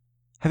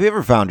Have you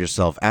ever found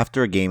yourself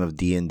after a game of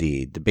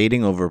D&D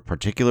debating over a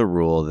particular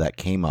rule that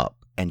came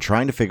up and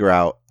trying to figure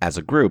out, as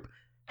a group,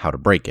 how to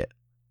break it?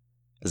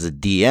 As a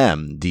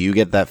DM, do you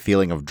get that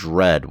feeling of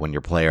dread when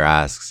your player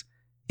asks,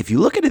 if you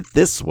look at it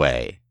this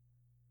way?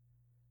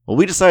 Well,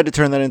 we decided to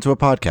turn that into a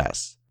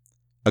podcast.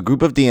 A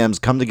group of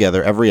DMs come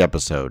together every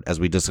episode as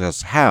we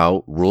discuss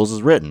how, rules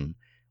as written,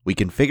 we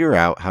can figure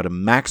out how to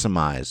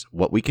maximize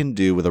what we can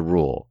do with a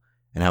rule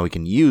and how we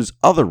can use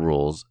other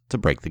rules to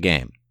break the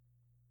game.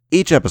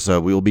 Each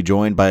episode, we will be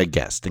joined by a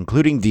guest,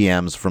 including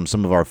DMs from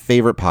some of our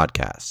favorite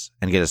podcasts,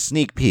 and get a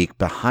sneak peek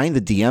behind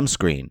the DM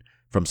screen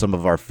from some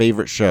of our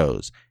favorite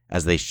shows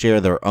as they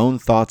share their own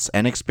thoughts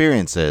and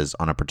experiences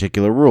on a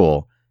particular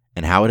rule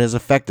and how it has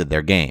affected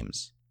their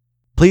games.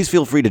 Please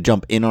feel free to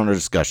jump in on our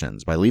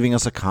discussions by leaving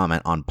us a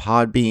comment on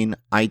Podbean,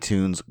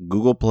 iTunes,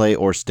 Google Play,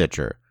 or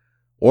Stitcher,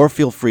 or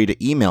feel free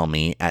to email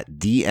me at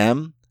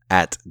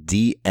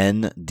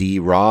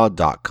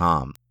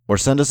dm@dndraw.com, or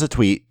send us a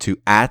tweet to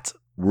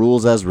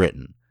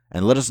 @rulesaswritten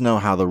and let us know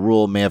how the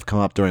rule may have come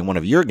up during one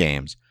of your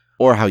games,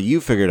 or how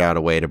you figured out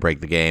a way to break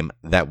the game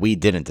that we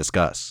didn't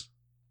discuss.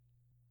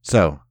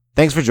 So,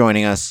 thanks for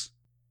joining us.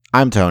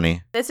 I'm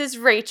Tony. This is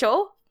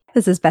Rachel.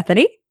 This is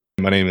Bethany.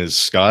 My name is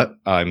Scott.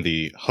 I'm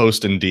the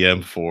host and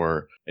DM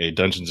for a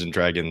Dungeons &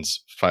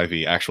 Dragons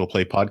 5e actual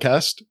play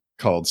podcast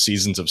called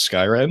Seasons of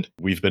Skyrend.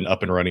 We've been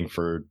up and running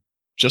for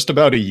just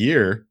about a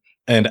year,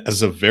 and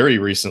as of very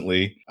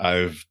recently,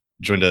 I've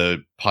joined a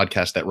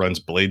podcast that runs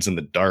Blades in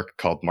the Dark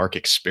called Mark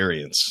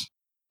Experience.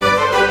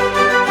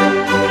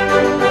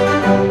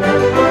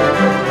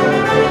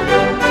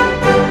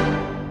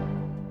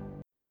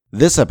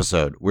 This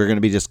episode, we're going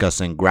to be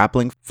discussing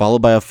grappling,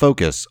 followed by a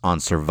focus on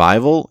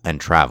survival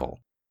and travel.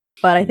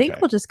 But I think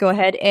we'll just go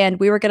ahead and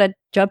we were going to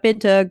jump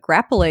into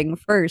grappling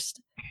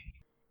first.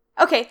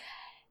 Okay.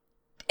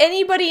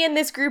 Anybody in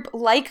this group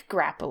like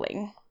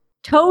grappling?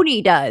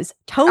 Tony does.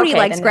 Tony Okay,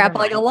 likes then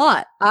grappling never a mind.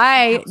 lot.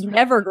 I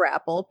never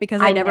grapple because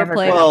I never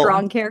play grapple.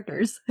 strong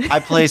characters. I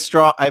play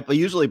strong. I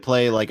usually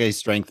play like a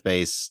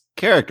strength-based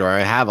character. I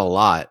have a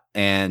lot,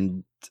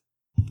 and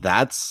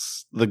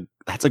that's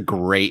a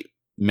great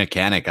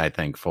mechanic, I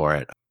think, for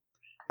it.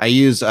 I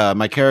use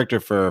my character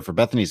for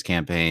Bethany's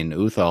campaign,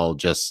 Uthal.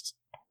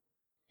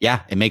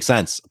 It makes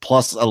sense.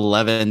 Plus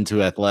 11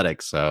 to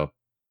athletics, so.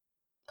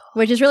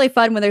 Which is really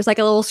fun when there's like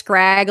a little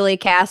scraggly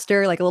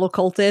caster, like a little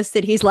cultist,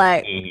 and he's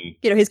like,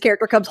 his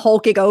character comes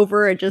hulking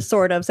over and just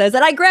sort of says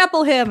that I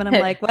grapple him. And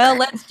I'm like, well,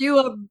 let's do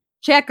a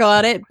check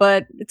on it.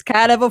 But it's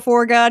kind of a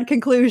foregone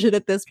conclusion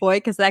at this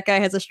point because that guy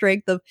has a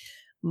strength of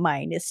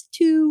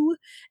 -2.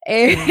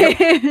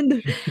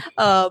 And,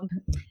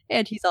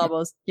 and he's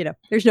almost,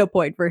 there's no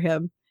point for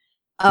him.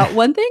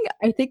 One thing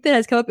I think that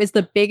has come up is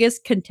the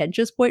biggest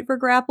contentious point for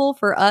grapple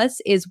for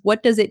us is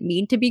what does it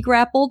mean to be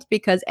grappled?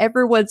 Because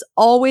everyone's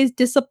always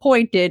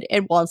disappointed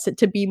and wants it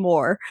to be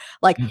more.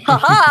 Like,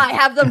 haha, I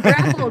have them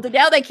grappled and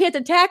now they can't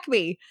attack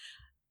me.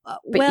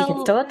 But you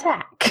can still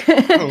attack.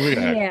 Oh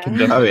yeah, Yeah. Can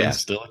definitely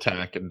still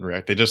attack and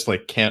react. They just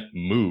can't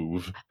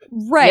move.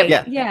 Right.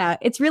 Yep. Yeah.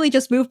 It's really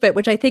just movement,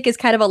 which I think is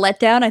kind of a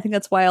letdown. I think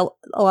that's why a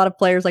lot of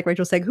players, like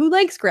Rachel saying, who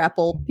likes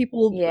grapple?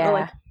 People are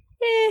like,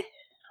 eh.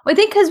 Well, I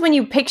think because when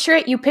you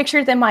picture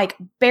them like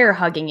bear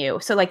hugging you.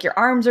 So like your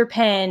arms are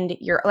pinned,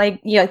 you're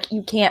like, you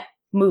can't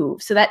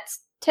move. So that's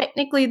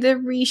technically the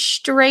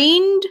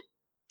restrained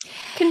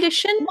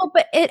condition. Well,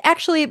 but it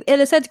actually, in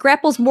a sense,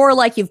 grapples more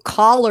like you've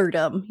collared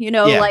them,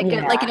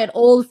 like in an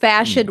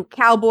old-fashioned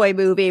cowboy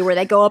movie where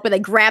they go up and they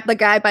grab the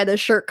guy by the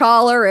shirt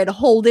collar and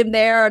hold him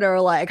there and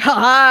are like,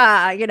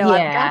 I've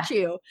got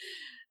you.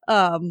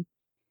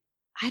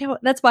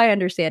 That's my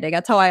understanding.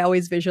 That's how I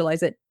always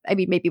visualize it. I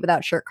mean, maybe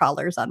without shirt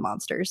collars on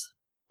monsters.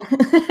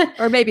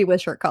 Or maybe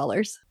with shirt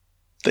collars.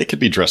 They could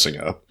be dressing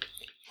up.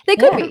 They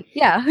could be,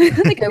 yeah. They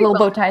could Their be little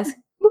bow both. ties.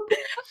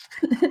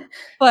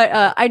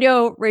 But I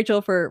know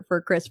Rachel, for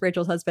Chris,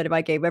 Rachel's husband in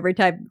my game, every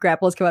time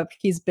grapples come up,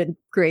 he's been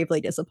gravely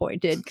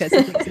disappointed because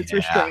he thinks it's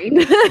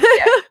restrained.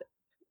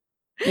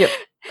 Yep.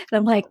 And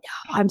I'm like,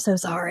 no, I'm so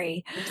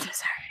sorry.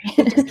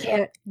 You just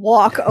can't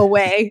walk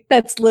away.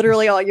 That's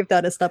literally all you've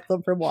done is stop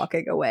them from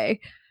walking away.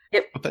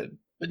 But then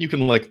you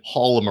can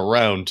haul them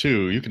around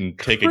too. You can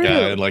take a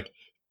guy and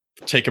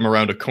take him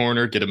around a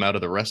corner, get him out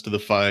of the rest of the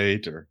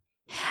fight, or.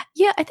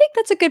 Yeah, I think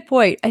that's a good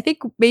point. I think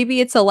maybe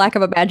it's a lack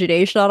of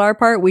imagination on our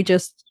part. We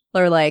just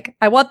are like,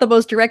 I want the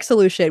most direct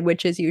solution,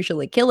 which is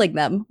usually killing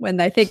them. When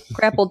I think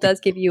grapple does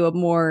give you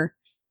more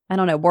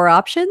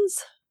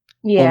options.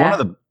 Yeah. Well, one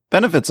of the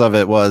benefits of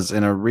it was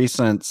in a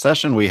recent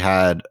session we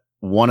had,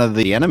 one of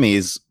the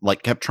enemies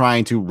kept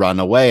trying to run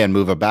away and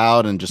move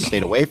about and just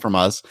stayed away from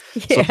us.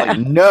 So it's like,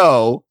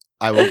 no,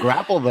 I will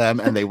grapple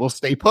them and they will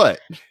stay put.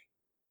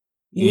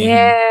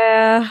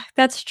 Yeah,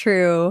 that's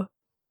true.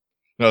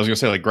 I was going to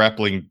say,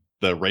 grappling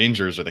the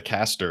rangers or the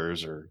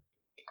casters or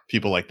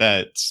people like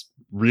that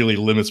really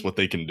limits what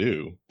they can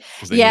do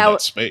because they need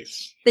that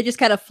space. They just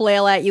kind of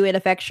flail at you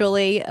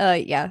ineffectually.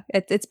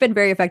 It's been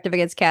very effective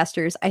against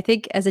casters. I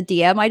think as a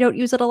DM, I don't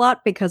use it a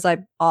lot because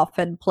I'm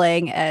often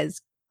playing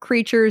as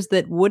creatures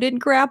that wouldn't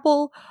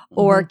grapple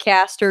or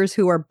casters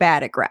who are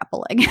bad at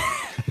grappling.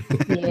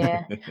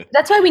 Yeah.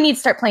 That's why we need to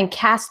start playing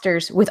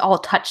casters with all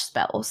touch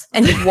spells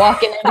and just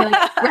walk in and be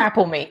like,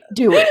 grapple me.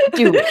 Do it.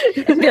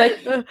 And be like,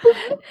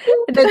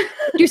 And then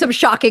do some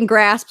shocking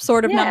grasp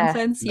sort of Yeah.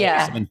 nonsense.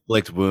 Yeah. Some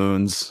inflict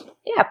wounds.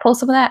 yeah, pull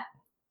some of that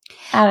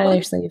out of Well,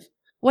 their sleeve.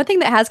 One thing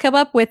that has come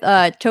up with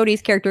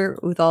Toadie's character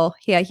Uthal,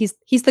 yeah, he's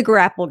the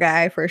grapple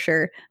guy for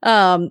sure.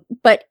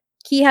 But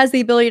he has the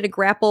ability to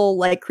grapple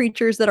like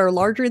creatures that are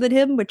larger than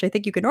him, which I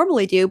think you can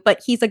normally do,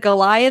 but he's a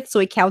Goliath, so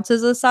he counts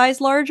as a size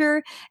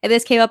larger. And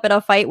this came up in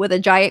a fight with a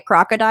giant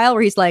crocodile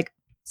where he's like,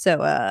 so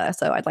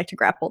I'd like to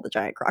grapple the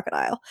giant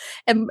crocodile.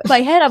 And in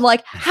my head, I'm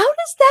like, how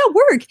does that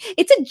work?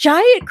 It's a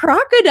giant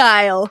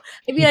crocodile.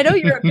 I mean, I know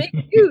you're a big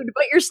dude,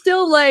 but you're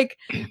still like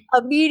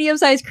a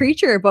medium-sized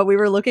creature. But we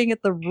were looking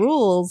at the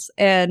rules,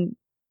 and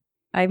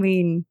I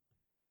mean,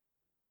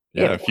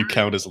 Yeah, if you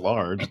count as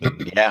large, then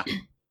Yeah.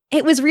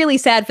 it was really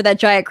sad for that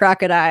giant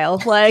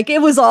crocodile. Like, it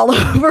was all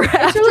over. It's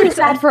after really that.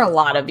 sad for a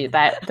lot of you,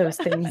 those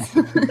things.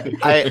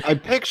 I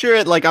picture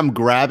it like I'm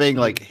grabbing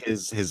like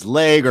his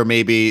leg or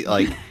maybe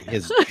like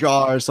his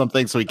jaw or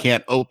something so he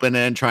can't open it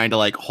and trying to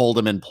like hold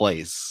him in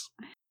place.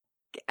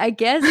 I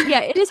guess,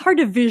 yeah, it is hard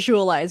to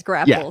visualize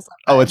grapples.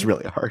 Oh, it's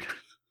really hard.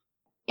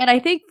 And I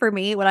think for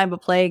me, when I'm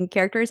playing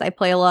characters, I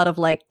play a lot of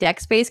like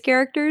dex-based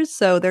characters,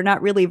 so they're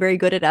not really very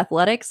good at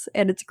athletics.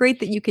 And it's great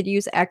that you could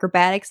use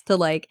acrobatics to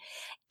like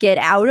get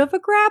out of a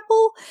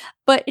grapple,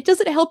 but it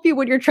doesn't help you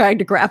when you're trying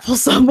to grapple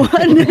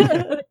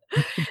someone.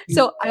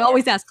 So I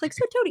always ask, like,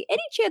 so Toadie,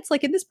 any chance,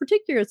 like in this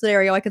particular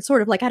scenario, I could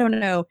sort of like, I don't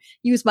know,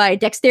 use my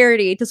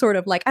dexterity to sort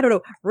of like, I don't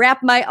know, wrap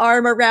my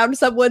arm around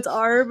someone's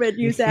arm and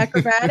use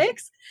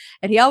acrobatics?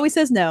 And he always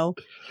says no,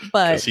 because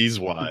but he's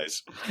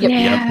wise.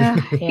 Yeah.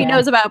 he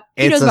knows about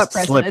It's a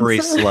precedence. slippery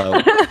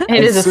slope.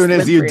 It is a As soon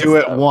as you slippery do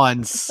it slope.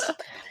 once.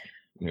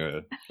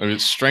 Yeah, I mean,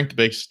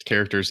 strength-based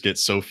characters get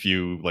so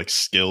few like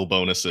skill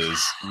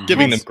bonuses.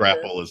 Giving them That's true.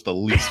 grapple is the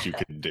least you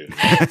can do.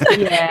 You're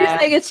Yeah.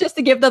 saying it's just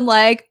to give them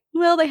like,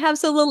 well, they have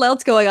so little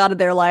else going on in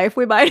their life.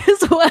 We might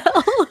as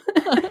well.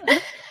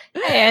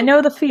 Hey, I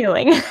know the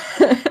feeling.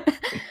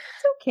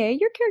 Okay,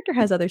 your character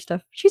has other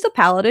stuff. She's a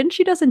paladin.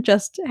 She doesn't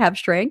just have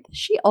strength.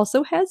 She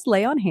also has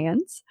lay on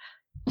hands.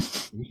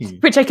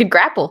 Which I could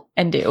grapple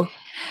and do.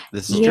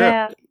 This is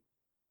true.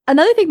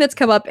 Another thing that's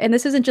come up, and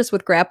this isn't just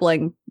with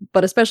grappling,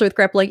 but especially with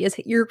grappling, is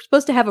you're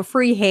supposed to have a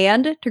free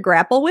hand to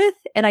grapple with.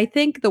 And I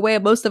think the way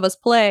most of us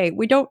play,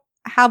 we don't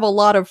have a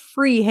lot of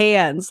free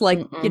hands. Like,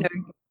 you know,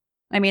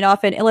 I mean,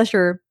 often, unless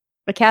you're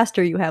a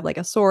caster, you have like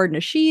a sword and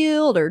a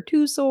shield, or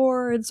two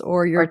swords,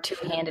 or Or your a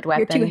two-handed your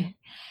weapon.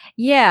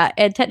 Yeah,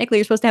 and technically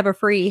you're supposed to have a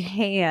free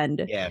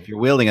hand. Yeah, if you're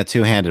wielding a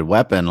two-handed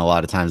weapon a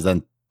lot of times,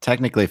 then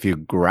technically if you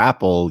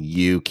grapple,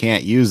 you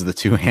can't use the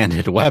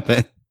two-handed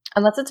weapon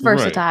Unless it's Right.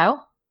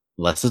 versatile.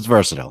 unless it's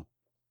versatile.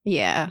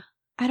 Yeah.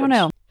 I don't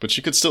know. But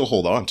you could still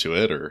hold on to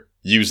it or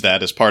use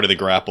that as part of the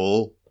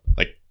grapple,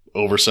 like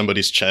over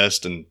somebody's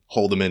chest and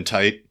hold them in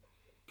tight.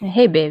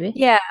 Hey, baby.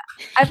 Yeah.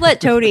 I've let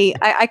Toadie,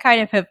 I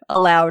kind of have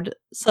allowed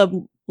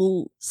some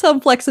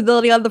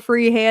flexibility on the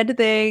free hand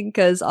thing,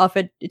 because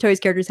often Toadie's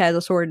characters has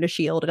a sword and a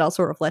shield, and I'll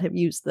sort of let him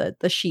use the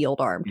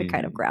shield arm to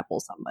kind of grapple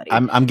somebody.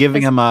 I'm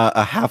giving him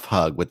a half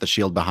hug with the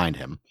shield behind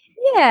him.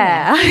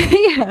 Yeah.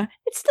 Yeah.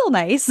 It's still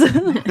nice.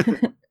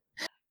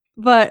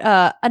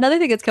 But another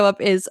thing that's come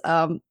up is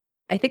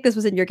I think this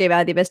was in your game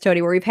Out of the Abyss,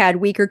 Tony, where we've had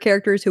weaker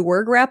characters who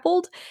were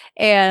grappled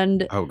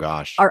and Oh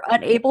gosh. are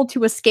unable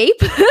to escape.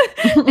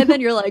 And then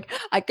you're like,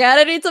 I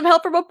kinda need some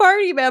help from a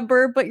party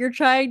member, but you're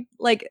trying,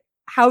 like,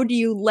 how do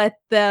you let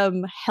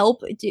them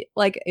help?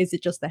 Like, is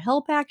it just the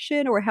help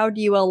action, or how do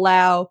you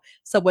allow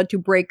someone to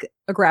break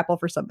a grapple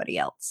for somebody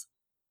else?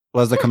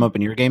 Well, does that come up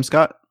in your game,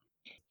 Scott?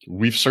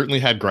 We've certainly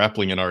had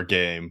grappling in our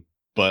game,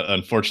 but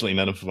unfortunately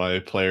none of my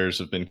players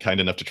have been kind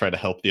enough to try to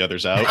help the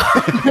others out.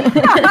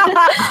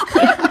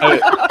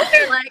 Like,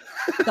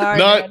 sorry,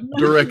 Not man.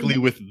 directly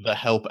with the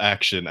help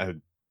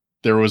action.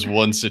 There was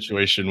one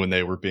situation when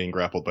they were being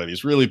grappled by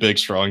these really big,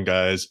 strong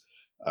guys,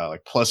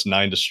 like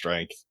 +9 to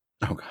strength.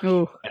 Oh gosh.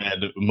 Ooh.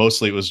 And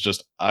mostly it was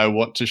just, I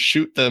want to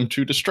shoot them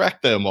to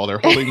distract them while they're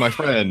holding my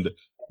friend. I'm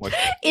like,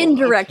 well,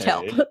 Indirect okay.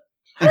 help.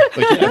 Like,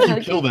 yeah, if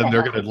you kill them,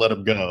 they're going to let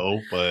them go.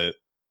 But,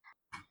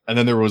 and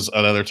then there was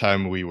another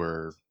time we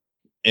were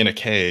in a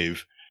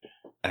cave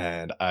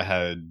and I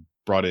had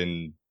brought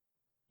in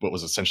what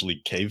was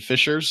essentially cave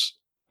fishers.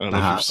 I don't know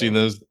if Uh-huh. you've seen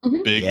those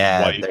Mhm. big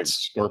Yeah, white they're-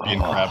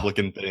 scorpion oh. crab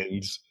looking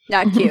things.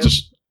 Not cute.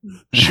 Just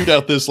shoot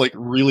out this like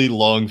really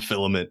long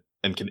filament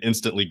and can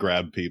instantly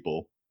grab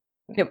people.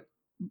 Yep.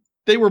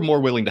 They were more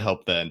willing to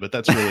help then, but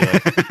that's really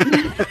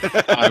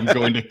like, I'm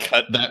going to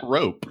cut that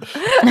rope.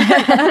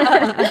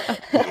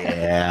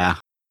 Yeah.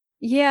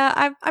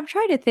 Yeah, I'm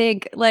trying to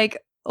think. Like,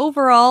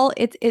 overall,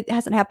 it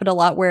hasn't happened a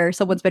lot where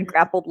someone's been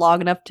grappled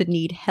long enough to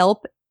need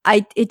help.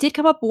 It did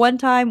come up one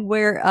time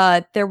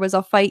where there was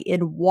a fight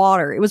in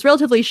water. It was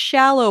relatively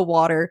shallow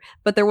water,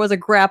 but there was a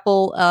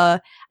grapple. I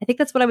think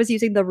that's when I was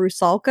using the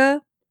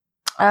Rusalka.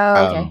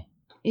 Oh, okay.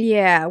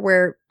 Yeah,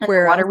 where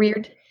Water uh,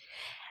 weird.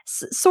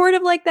 sort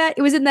of like that.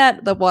 It was in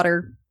the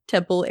water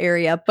temple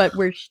area, but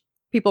where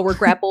people were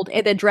grappled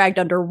and then dragged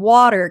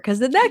underwater.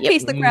 Because in that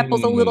case, the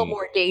grapple's a little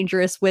more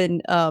dangerous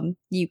when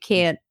you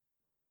can't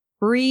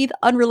breathe,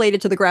 unrelated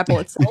to the grapple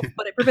itself,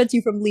 but it prevents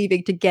you from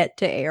leaving to get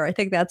to air. I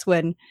think that's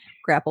when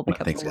grapple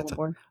becomes a little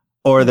more.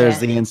 Or there's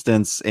the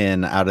instance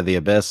in Out of the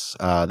Abyss.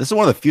 This is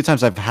one of the few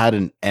times I've had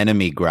an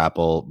enemy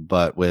grapple,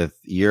 but with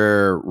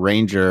your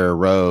ranger,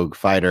 rogue,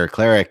 fighter,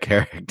 cleric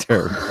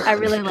character. I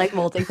really like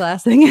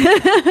multi-classing.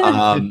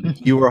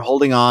 You were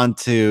holding on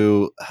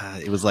to,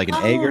 it was like an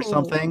egg or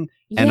something,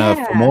 and a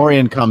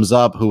Fomorian comes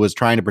up who was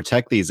trying to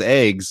protect these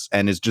eggs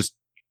and is just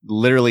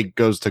literally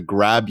goes to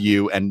grab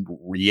you and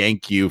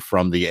yank you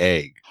from the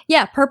egg.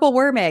 Yeah, purple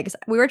worm eggs.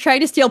 We were trying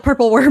to steal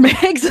purple worm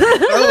eggs.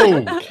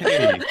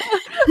 Okay.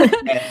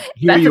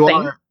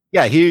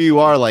 Here you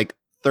are like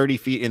 30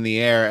 feet in the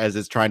air as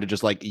it's trying to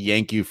just like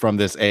yank you from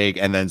this egg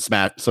and then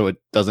smash, so it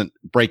doesn't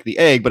break the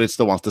egg, but it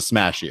still wants to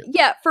smash you.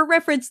 Yeah, for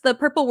reference, the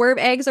purple worm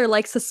eggs are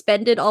like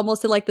suspended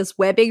almost in like this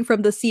webbing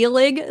from the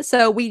ceiling.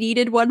 So we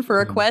needed one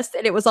for a quest,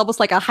 and it was almost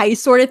like a heist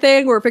sort of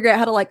thing where we're figuring out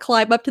how to like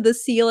climb up to the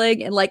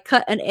ceiling and like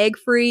cut an egg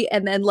free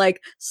and then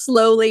like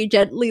slowly,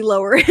 gently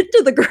lower it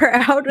to the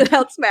ground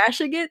without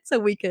smashing it so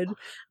we could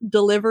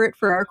deliver it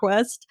for our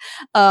quest.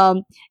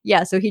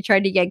 Yeah, so he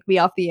tried to yank me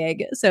off the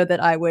egg so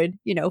that I would,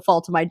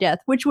 fall to my death,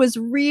 which was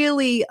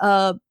really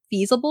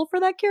feasible for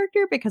that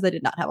character because I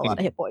did not have a lot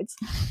of hit points.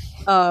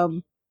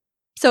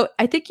 So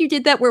I think you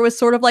did that where it was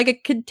sort of like a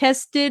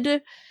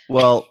contested.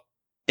 Well,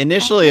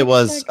 initially it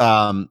was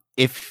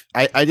if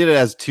I did it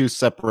as two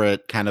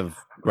separate kind of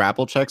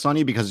grapple checks on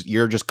you because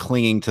you're just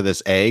clinging to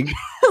this egg.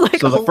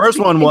 So the first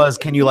one was,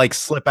 can you like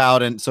slip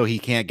out and so he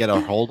can't get a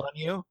hold on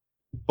you?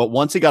 But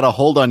once he got a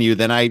hold on you,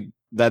 then at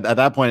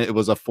that point it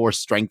was a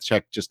forced strength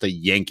check just to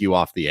yank you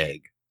off the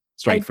egg.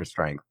 Strength for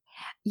strength.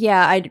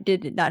 Yeah, I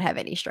did not have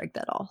any strength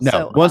at all. No,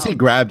 so, once he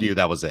grabbed you,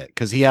 that was it.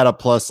 Because he had a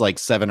plus like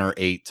 7 or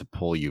 8 to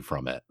pull you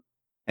from it.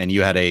 And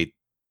you had a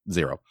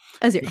 0.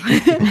 A 0.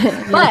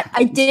 But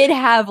I did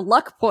have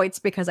luck points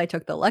because I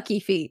took the lucky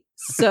feat.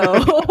 So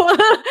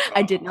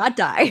I did not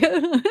die.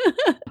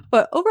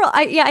 But overall,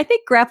 I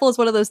think grapple is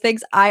one of those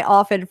things I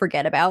often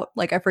forget about.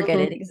 Like I forget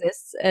it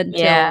exists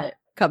until it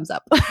comes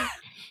up.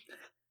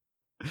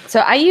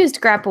 So I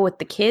used grapple with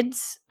the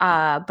kids,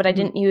 but I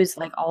didn't use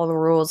like all the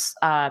rules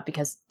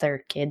because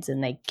they're kids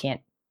and they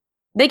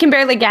can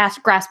barely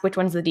grasp which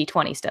one's the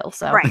D20 still.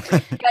 So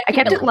I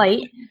kept it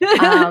light,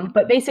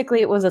 but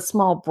basically it was a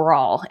small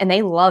brawl and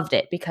they loved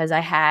it because I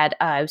had,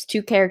 it was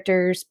 2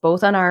 characters,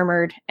 both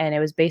unarmored, and it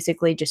was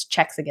basically just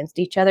checks against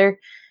each other.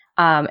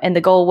 And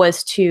the goal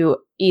was to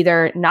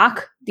either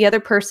knock the other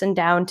person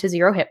down to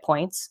 0 hit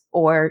points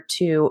or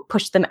to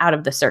push them out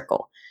of the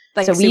circle.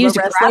 Like so we used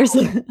wrestlers.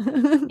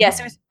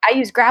 I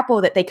used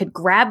grapple that they could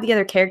grab the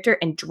other character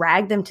and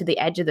drag them to the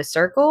edge of the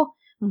circle.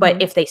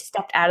 But if they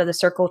stepped out of the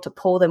circle to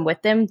pull them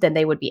with them, then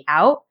they would be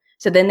out.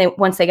 So then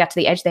once they got to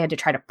the edge, they had to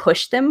try to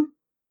push them.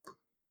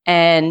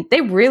 And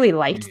they really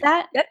liked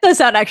that. That does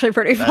sound actually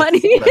pretty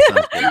funny. It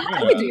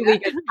was a really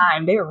good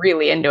time. They were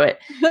really into it.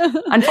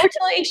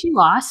 Unfortunately, she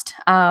lost,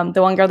 the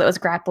one girl that was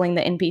grappling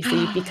the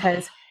NPC,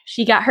 because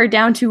she got her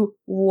down to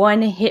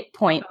 1 hit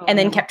point and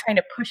then kept trying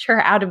to push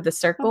her out of the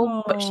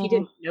circle, but she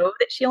didn't know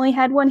that she only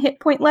had 1 hit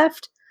point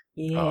left.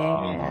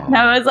 Yeah. And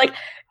I was like,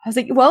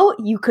 well,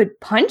 you could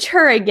punch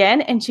her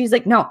again. And she's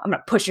like, no, I'm going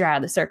to push her out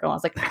of the circle. I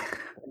was like, okie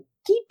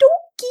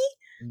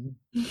dokie.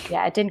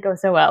 Yeah, it didn't go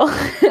so well.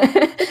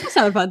 It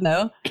sounded fun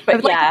though. But I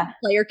would like to see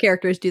player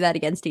characters do that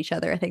against each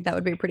other. I think that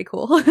would be pretty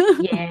cool.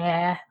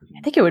 Yeah.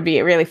 I think it would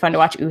be really fun to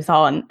watch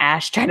Uthal and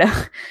Ash try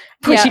to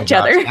push each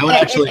other.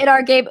 In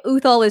our game,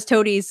 Uthal is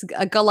Tony's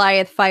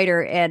Goliath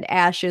fighter and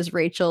Ash is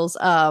Rachel's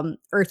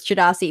Earth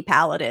Genasi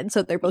paladin.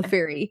 So they're both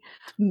very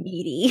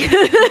meaty.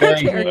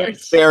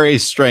 Very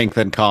strength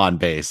and con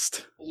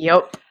based.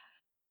 Yep.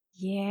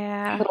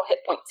 Yeah. Little hit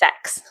point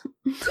sacks.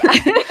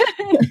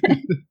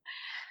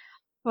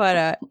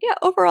 But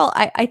overall,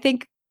 I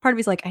think part of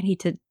me is like, I need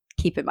to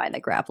keep in mind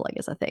that grappling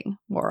is a thing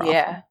more often.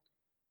 Yeah.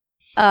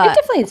 It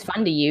definitely is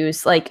fun to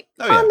use, like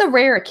on the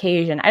rare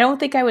occasion. I don't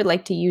think I would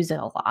like to use it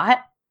a lot.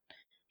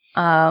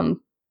 And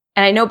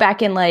I know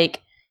back in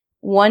like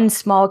one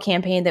small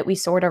campaign that we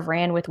sort of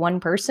ran with one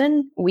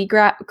person, we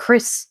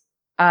Chris,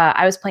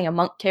 I was playing a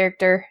monk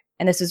character,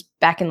 and this was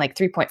back in like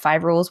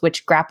 3.5 rules,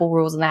 which grapple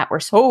rules and that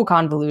were so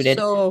convoluted.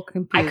 So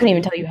confusing. I couldn't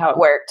even tell you how it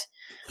worked.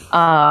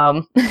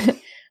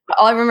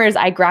 All I remember is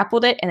I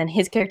grappled it, and then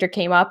his character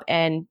came up,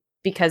 and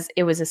because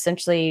it was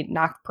essentially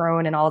knocked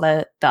prone and all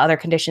the other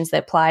conditions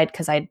that applied,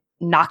 because I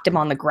knocked him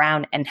on the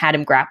ground and had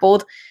him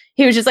grappled,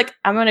 he was just like,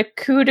 I'm going to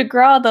coup de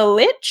grace the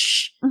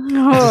Lich.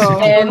 Oh.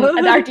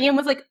 And our DM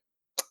was like,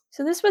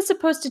 so this was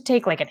supposed to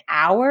take like an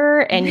hour,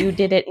 and you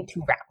did it in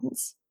 2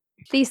 rounds.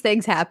 These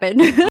things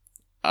happen.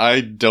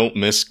 I don't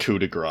miss coup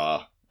de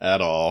grace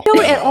at all.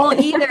 No, at all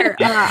either.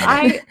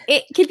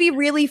 It can be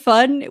really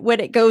fun when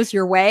it goes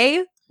your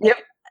way. Yep.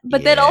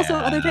 But then also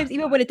other times,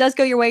 even when it does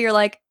go your way, you're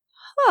like,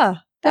 huh,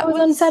 that was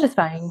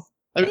unsatisfying.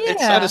 I mean,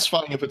 it's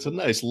satisfying if it's a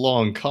nice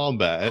long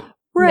combat.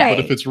 Right.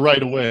 But if it's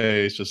right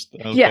away, it's just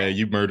okay. Yeah.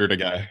 You murdered a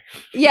guy.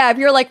 Yeah, if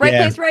you're like right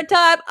Yeah. place, right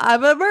time,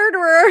 I'm a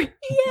murderer.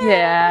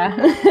 Yeah.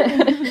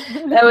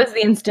 That was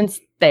the instance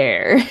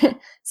there.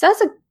 So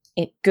that's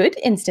a good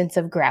instance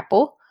of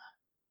grapple.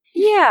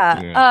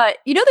 Yeah.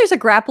 Yeah. There's a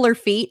grappler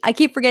feat. I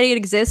keep forgetting it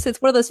exists.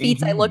 It's one of those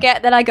feats I look Mhm. at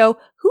and then I go,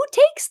 who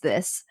takes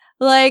this?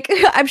 Like,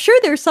 I'm sure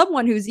there's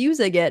someone who's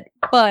using it,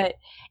 but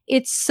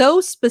it's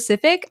so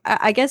specific.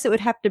 I guess it would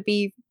have to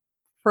be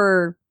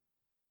for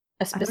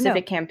A don't know.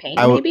 specific campaign,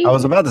 I maybe?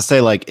 was about to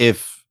say, like,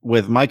 if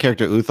with my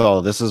character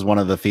Uthal, this is one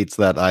of the feats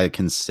that I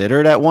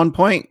considered at one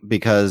point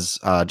because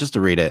just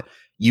to read it,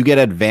 you get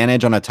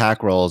advantage on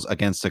attack rolls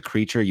against a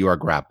creature you are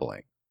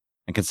grappling.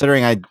 And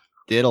considering I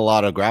did a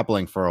lot of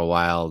grappling for a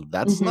while,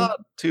 that's Mhm. not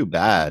too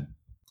bad.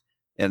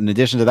 In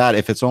addition to that,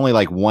 if it's only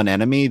like one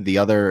enemy, the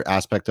other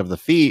aspect of the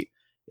feat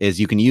is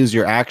you can use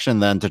your action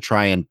then to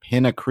try and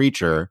pin a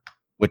creature,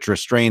 which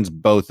restrains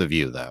both of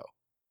you, though.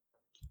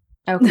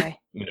 Okay.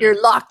 Yeah.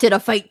 you're locked in a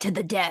fight to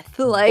the death.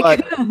 Like,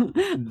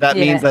 That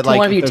Yeah, means that till like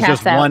one of if you there's taps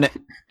just out. one, I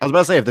was about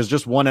to say if there's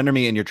just one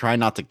enemy and you're trying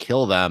not to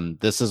kill them,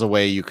 this is a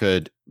way you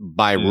could,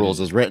 by Mhm.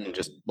 rules as written,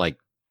 just like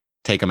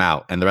take them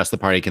out, and the rest of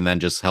the party can then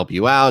just help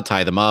you out,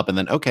 tie them up, and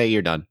then okay,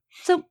 you're done.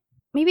 so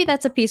maybe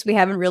that's a piece we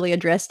haven't really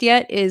addressed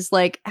yet is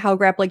like how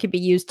grappling can be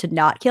used to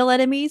not kill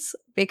enemies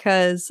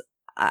because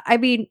I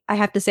mean, I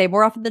have to say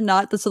more often than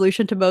not the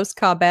solution to most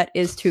combat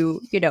is to,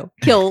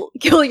 kill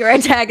your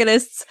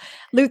antagonists,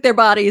 loot their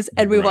bodies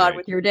and move on Right.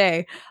 with your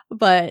day.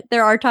 But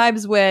there are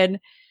times when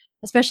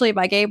especially in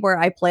my game where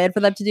I plan for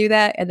them to do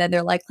that and then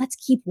they're like, "Let's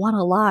keep one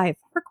alive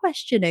for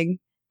questioning."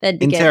 Then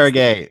begins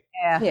Interrogate.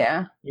 yeah.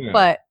 Yeah. Yeah.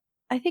 But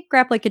I think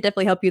grappling could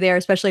definitely help you there,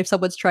 especially if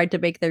someone's trying to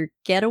make their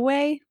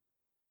getaway.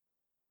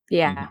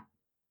 Yeah.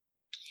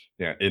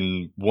 Yeah,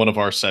 in one of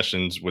our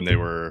sessions when they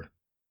were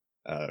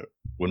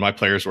when my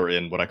players were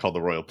in what I call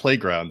the Royal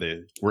Playground,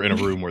 they were in a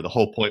room where the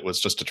whole point was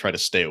just to try to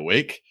stay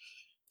awake.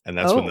 And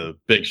that's when Oh. the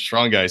big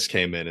strong guys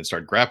came in and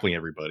started grappling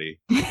everybody.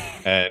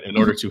 And in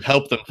order to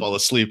help them fall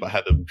asleep, I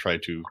had them try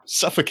to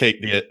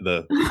suffocate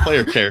the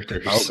player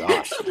characters. Oh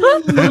gosh.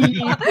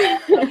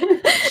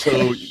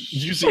 So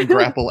using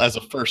grapple as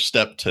a first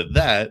step to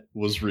that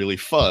was really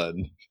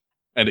fun.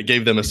 And it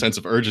gave them a sense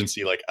of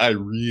urgency, like, I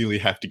really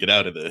have to get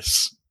out of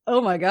this.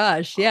 Oh my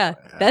gosh, yeah.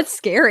 yeah. That's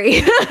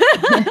scary.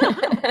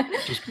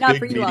 Just Not big,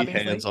 for you, meaty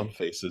obviously. hands on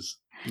faces.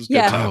 It was good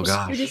Yeah. times. Oh,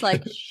 gosh. You're just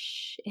like,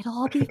 shh, it'll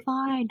all be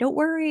fine. Don't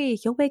worry.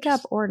 You'll wake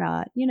up or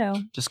not,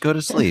 Just go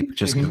to sleep.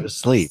 Just go to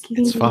sleep.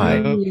 It's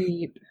fine.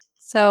 Sleep.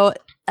 So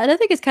another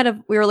thing is kind of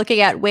we were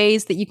looking at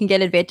ways that you can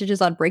get advantages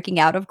on breaking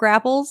out of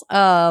grapples.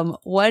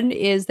 One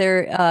is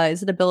there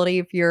is an ability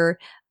if you're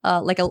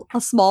like a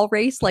small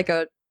race, like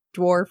a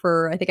dwarf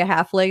or I think a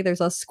halfling.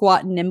 There's a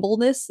squat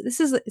nimbleness. Is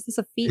this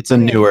a feat? It's a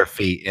newer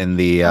feat in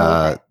the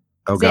Oh, okay.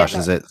 oh gosh,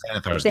 Xanathar's is it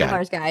Xanathar's Guide?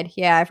 Xanathar's Guide.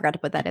 Yeah, I forgot to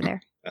put that in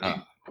there.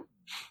 I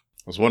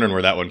was wondering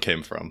where that one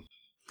came from.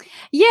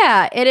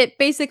 Yeah, and it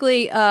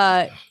basically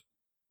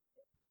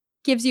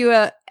gives you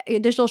a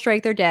additional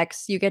strength or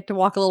dex. You get to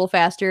walk a little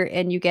faster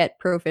and you get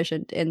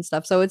proficient and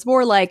stuff. So it's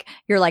more like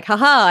you're like,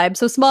 haha, I'm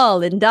so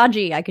small and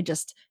dodgy. I could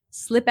just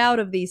slip out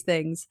of these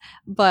things.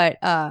 But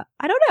I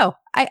don't know.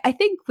 I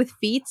think with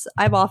feats,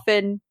 I've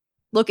often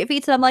look at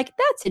feats and I'm like,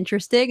 that's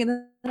interesting. And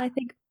then I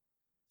think,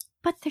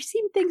 but there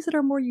seem things that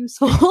are more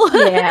useful.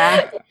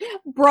 Yeah.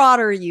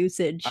 Broader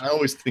usage. I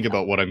always think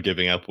about what I'm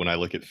giving up when I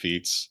look at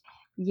feats.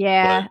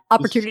 Yeah. but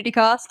Opportunity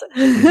cost.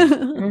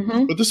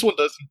 Mhm. But this one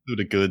does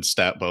include a good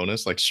stat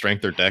bonus, like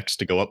strength or dex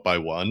to go up by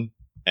 1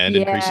 and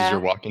increases Yeah. your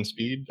walking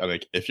speed. I mean,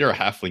 if you're a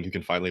halfling, you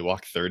can finally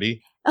walk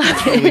 30.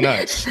 That's really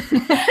nice.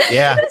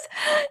 Yeah.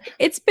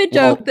 It's been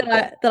Well- joked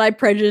that I'm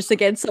prejudiced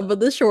against some of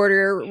the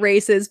shorter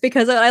races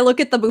because when I look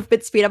at the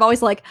movement speed, I'm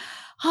always like,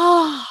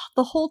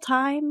 the whole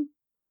time,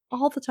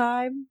 all the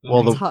time.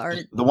 Well, It's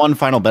hard. the one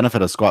final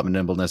benefit of squat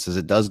nimbleness is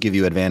it does give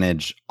you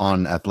advantage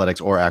on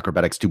athletics or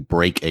acrobatics to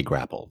break a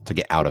grapple to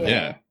get out of it,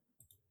 Yeah.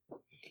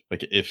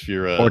 Like if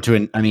you're a or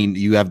to. I mean,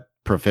 you have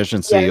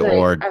proficiency Yeah, right.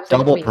 or I was like,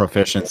 double wait.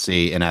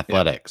 proficiency in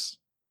athletics.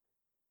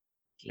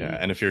 yeah,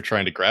 and if you're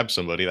trying to grab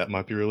somebody, that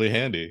might be really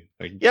handy.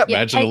 Like Yep. Yeah,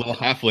 imagine I- a little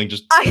halfling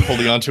just I-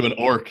 holding onto an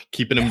orc,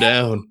 keeping him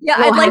down. Yeah,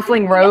 Little I'd like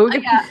halfling rogue.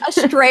 Yeah, a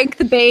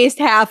strength-based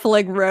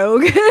halfling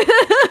rogue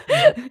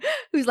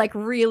who's like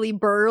really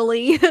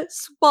burly,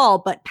 small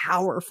but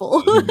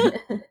powerful.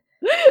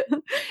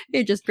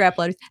 You just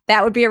grapple.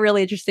 That would be a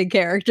really interesting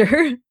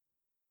character.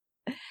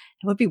 It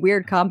would be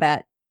weird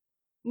combat.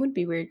 Would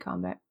be weird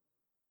combat.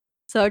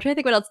 So I'm trying to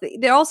think what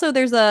else.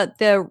 There's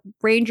the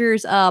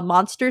Rangers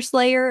Monster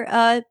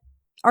Slayer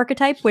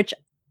archetype, which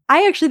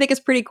I actually think is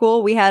pretty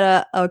cool. We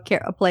had a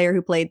player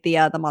who played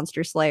the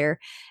Monster Slayer,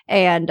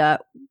 and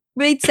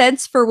made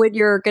sense for when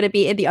you're going to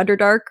be in the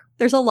Underdark.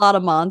 There's a lot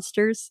of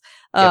monsters,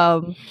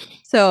 so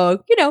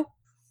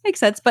makes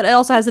sense. But it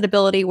also has an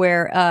ability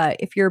where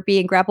if you're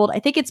being grappled, I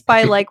think it's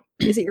by like,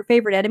 is it your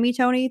favorite enemy,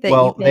 Tony? That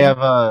Well, you they can-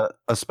 have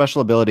a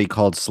special ability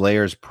called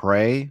Slayer's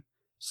Prey,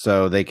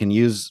 so they can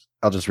use.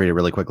 I'll just read it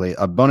really quickly.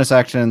 A bonus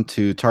action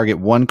to target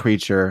one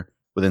creature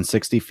within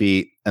 60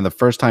 feet. And the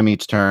first time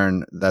each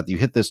turn that you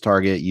hit this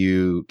target,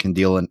 you can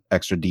deal an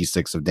extra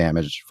d6 of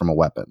damage from a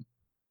weapon.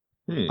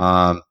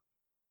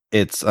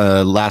 It's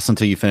lasts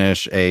until you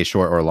finish a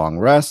short or long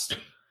rest.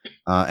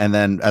 And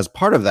then as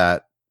part of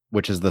that,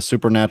 which is the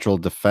supernatural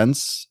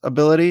defense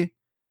ability,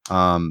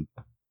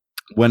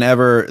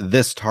 whenever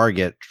this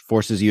target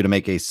forces you to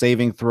make a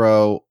saving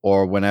throw,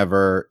 or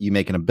whenever you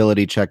make an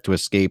ability check to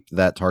escape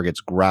that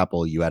target's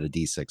grapple, you add a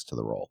d6 to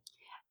the roll.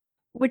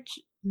 Which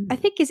I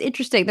think is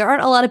interesting. There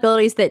aren't a lot of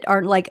abilities that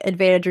aren't like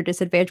advantage or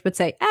disadvantage, but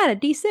say add a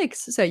d6.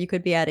 So you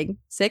could be adding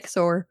 6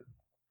 or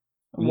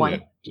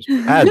 1.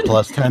 Add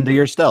plus 10 to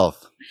your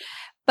stealth.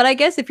 But I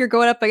guess if you're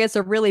going up against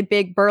a really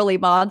big burly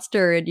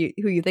monster and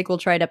who you think will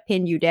try to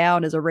pin you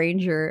down as a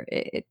ranger,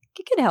 it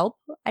could help.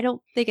 I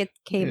don't think it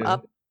came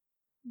up,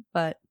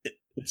 but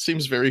it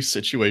seems very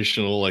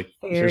situational. Like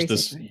Very here's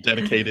this situational.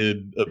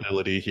 dedicated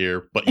ability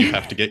here, but you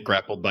have to get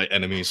grappled by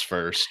enemies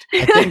first.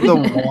 I think the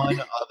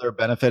one other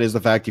benefit is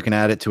the fact you can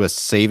add it to a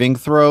saving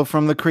throw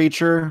from the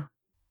creature.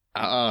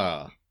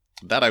 That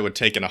I would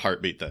take in a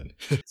heartbeat then.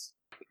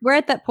 we're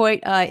at that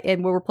point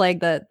and when we're playing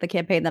the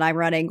campaign that I'm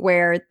running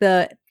where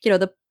the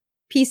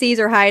PCs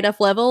are high enough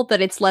level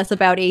that it's less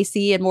about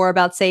AC and more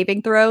about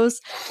saving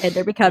throws, and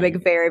they're becoming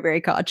very, very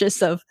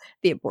conscious of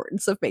the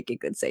importance of making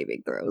good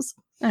saving throws.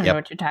 I don't know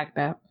what you're talking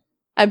about.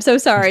 I'm so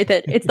sorry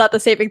that it's not the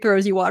saving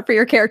throws you want for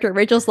your character.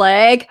 Rachel's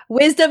like,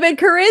 wisdom and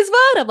charisma?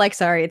 And I'm like,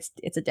 sorry,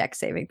 it's a dex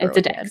saving throw. It's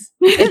a dex.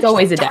 It's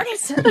always a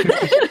dex.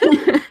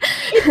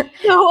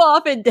 So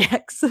often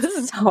dex.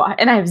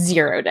 And I have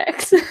 0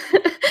 dex.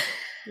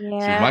 See,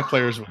 my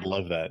players would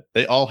love that.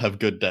 They all have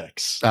good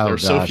decks. Oh, there are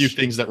so few gosh.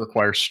 things that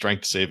require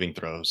strength saving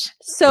throws.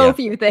 So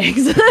few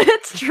things.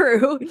 It's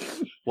true.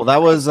 Well,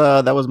 that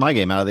was my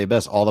game, Out of the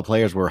Abyss. All the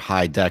players were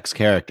high dex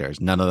characters.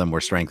 None of them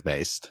were strength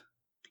based.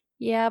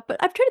 Yeah, but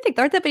I'm trying to think.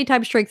 There aren't that many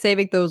times strength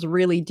saving those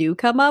really do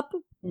come up.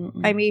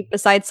 I mean,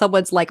 besides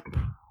someone's like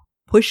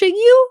pushing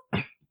you.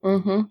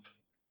 Mm-hmm.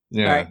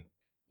 Yeah. Right.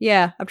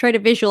 Yeah, I'm trying to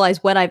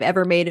visualize when I've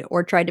ever made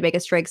or tried to make a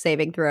strength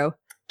saving throw.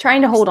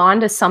 Trying to hold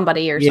on to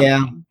somebody or something.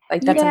 Yeah.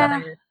 Like that's Yeah.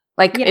 another.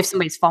 Like Yeah. if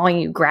somebody's falling,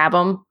 you grab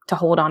them to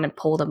hold on and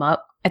pull them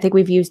up. I think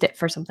we've used it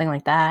for something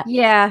like that.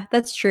 Yeah,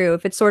 that's true.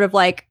 If it's sort of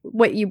like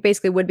what you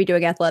basically would be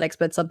doing athletics,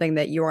 but something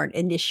that you aren't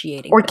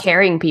initiating. Or with.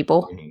 carrying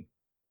people.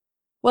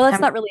 Well, that's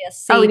I'm- not really a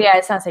Oh save. yeah,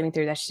 it's not saving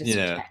through. That's just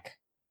Yeah. a check.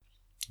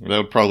 That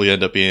would probably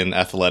end up being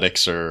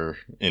athletics or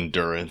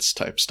endurance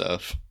type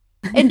stuff.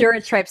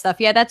 Endurance type stuff.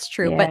 Yeah, that's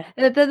true. Yeah.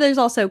 But then there's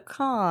also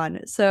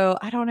con. So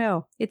I don't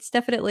know. It's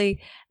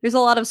definitely there's a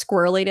lot of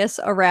squirreliness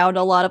around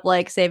a lot of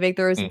like saving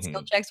throws and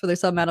skill checks where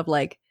there's some amount of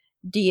like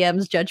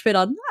DM's judgment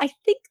on I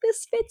think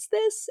this fits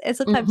this. And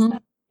sometimes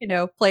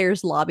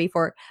players lobby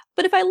for it.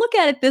 But if I look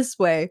at it this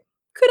way,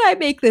 could I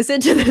make this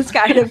into this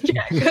kind of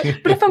check?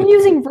 But if I'm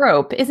using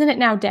rope, isn't it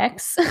now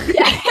dex? I'm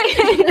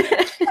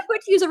going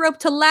to use a rope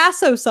to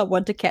lasso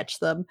someone to catch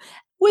them.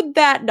 Would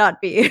that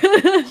not be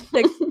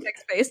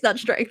dex-based, not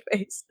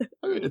strength-based?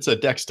 I mean, it's a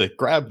dex to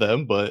grab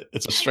them, but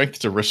it's a strength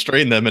to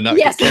restrain them and not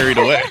Yes. get carried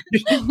away.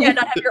 Yeah,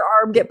 not have your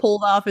arm get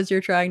pulled off as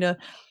you're trying to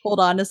hold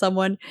on to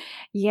someone.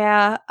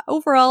 Yeah,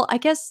 overall, I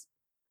guess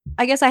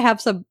I have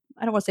some,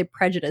 I don't want to say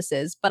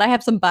prejudices, but I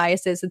have some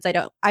biases since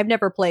I've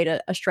never played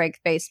a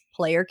strength-based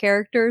player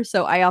character,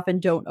 so I often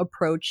don't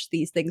approach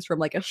these things from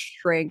like a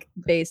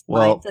strength-based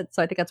mindset.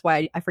 So I think that's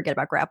why I forget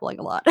about grappling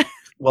a lot.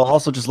 Well,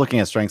 also just looking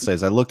at strength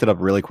saves, I looked it up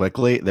really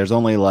quickly. There's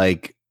only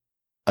like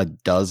a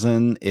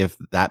dozen, if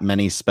that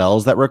many,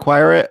 spells that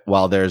require it,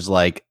 while there's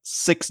like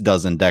 6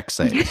 dozen dex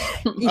saves.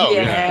 Oh,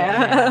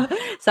 yeah.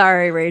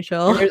 Sorry,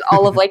 Rachel. There's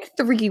all of like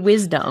 3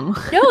 wisdom.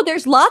 No,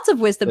 there's lots of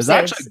wisdom There's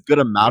saves. actually a good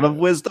amount of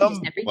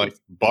wisdom. Like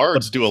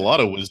bards do a lot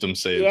of wisdom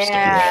saves.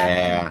 Yeah.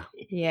 Yeah.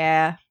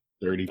 Yeah.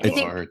 30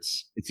 It's-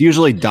 bards. It's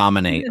usually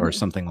dominate or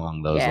something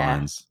along those Yeah.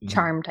 lines.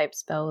 Charm type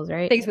spells,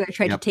 right? Things where they're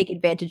trying Yep. to take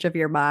advantage of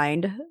your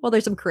mind. Well,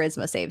 there's some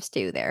charisma saves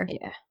too there.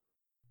 Yeah.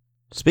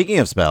 Speaking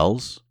of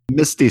spells,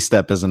 Misty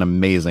Step is an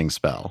amazing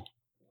spell.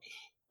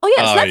 Oh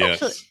yeah, so that's yes.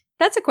 actually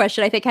that's a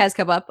question I think has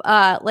come up.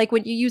 Like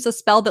when you use a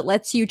spell that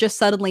lets you just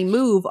suddenly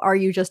move, are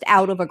you just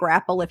out of a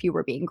grapple if you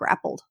were being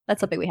grappled? That's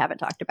something we haven't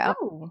talked about.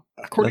 Oh.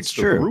 According That's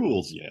to true. the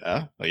rules,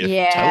 yeah. Like if you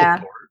Yeah.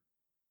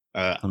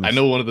 teleport. me I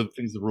know one of the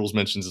things the rules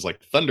mentions is like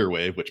Thunder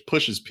Wave, which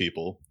pushes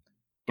people.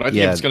 But I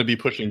think Yeah. it's going to be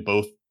pushing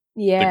both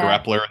Yeah. the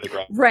grappler and the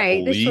grappler.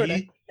 Right, they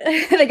sorta-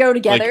 they go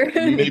together.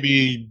 Like,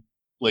 maybe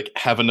like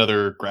have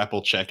another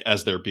grapple check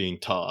as they're being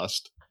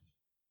tossed.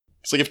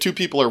 It's like if 2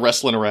 people are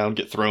wrestling around,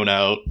 get thrown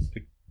out,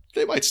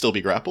 they might still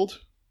be grappled.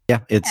 Yeah,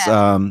 it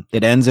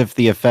ends if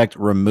the effect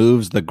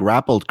removes the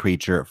grappled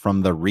creature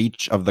from the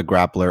reach of the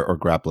grappler or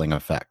grappling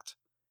effect.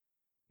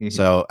 Mhm.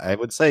 So I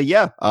would say,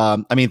 yeah.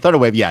 I mean,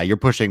 Thunderwave, yeah, you're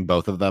pushing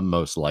both of them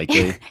most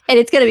likely. And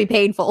it's gonna be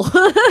painful.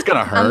 It's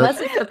gonna hurt. Unless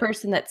it's the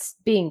person that's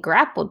being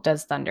grappled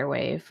does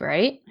Thunderwave,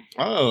 right?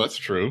 Oh, that's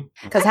true.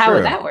 Because how would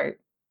True. that work?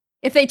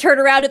 if they turn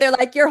around and they're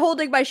like, "You're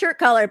holding my shirt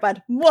collar,"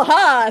 but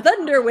mwaha,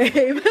 thunder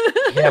wave.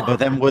 Yeah, but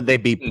then would they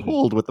be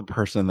pulled with the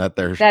person that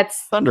they're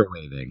That's thunder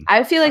waving?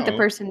 I feel like the Oh.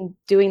 person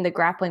doing the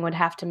grappling would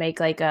have to make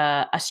like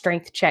a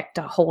strength check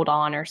to hold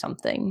on or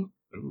something.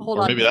 Hold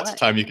or on maybe to that's what?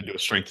 the time you can do a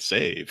strength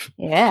save.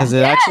 Yeah. Because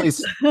it actually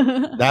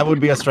that would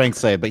be a strength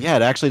save, but yeah,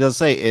 it actually does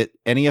say it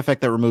any effect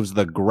that removes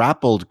the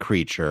grappled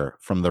creature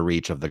from the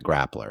reach of the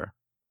grappler.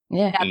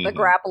 Yeah. At the Mhm.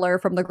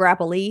 grappler from the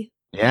grapplee.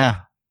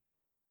 Yeah,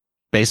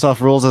 based off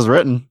rules as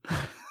written.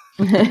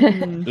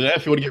 Mm. Yeah,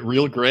 if you want to get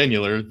real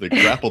granular, the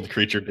grappled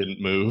creature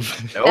didn't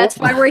move. That's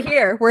why we're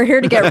here. We're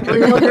here to get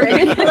real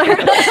granular.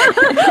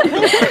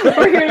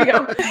 We're here to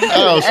go.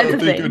 I also That's the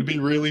think it thing. would be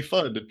really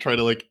fun to try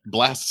to like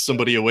blast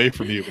somebody away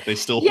from you, but they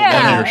still hold Yeah.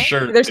 on to your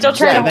shirt. They're still and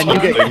trying And to then you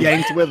hold get on.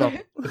 yanked with them.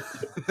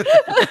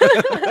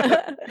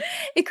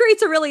 It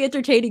creates a really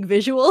entertaining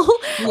visual.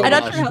 Oh, I'm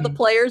not gosh. sure how the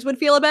players would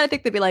feel about it. I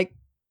think they'd be like,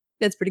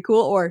 "That's pretty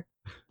cool," or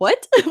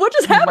 "What? What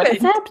just What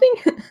is happened?"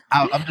 happening?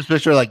 I'm just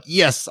picturing like,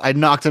 yes, I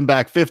knocked him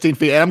back 15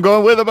 feet, and I'm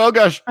going with him. Oh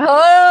gosh.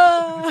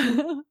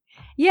 Oh.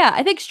 Yeah,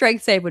 I think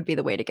strength save would be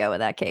the way to go in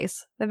that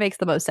case. That makes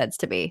the most sense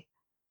to me.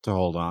 To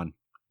hold on.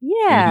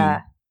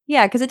 Yeah.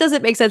 Yeah, because it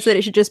doesn't make sense that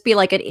it should just be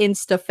like an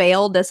insta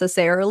fail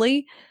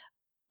necessarily.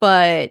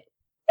 But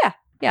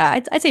yeah,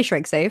 I'd say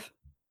strength save.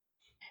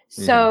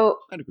 So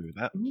I'd agree with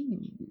that.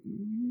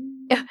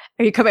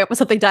 Are you coming up with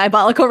something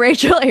diabolical,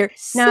 Rachel? Or,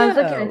 no, I was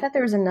looking. I so- thought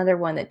there was another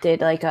one that did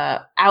like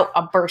a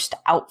burst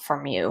out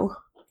from you.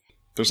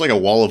 There's like a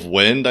wall of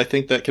wind, I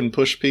think, that can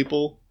push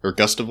people, or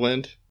gust of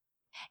wind.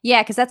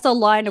 Yeah, because that's a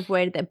line of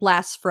wind that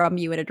blasts from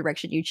you in a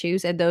direction you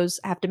choose, and those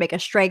have to make a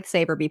strength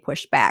save or be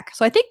pushed back.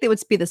 So I think they would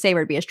be the same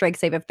or be a strength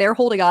save if they're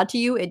holding on to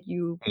you and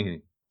you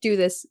Mhm. do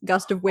this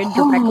gust of wind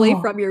directly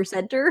Oh. from your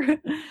center.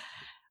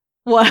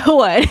 What?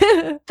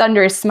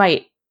 Thunderous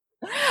smite.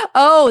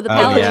 Oh, the Oh,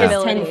 paladin yeah. Which is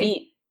ability. 10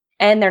 feet.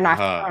 And they're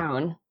knocked Uh-huh.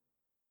 prone.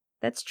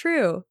 That's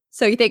true.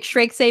 So you think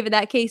strength save in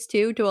that case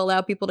too to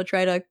allow people to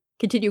try to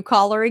continue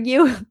collaring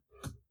you?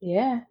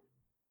 Yeah.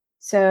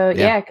 So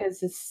Yeah. yeah,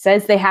 because it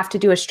says they have to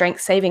do a strength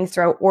saving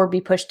throw or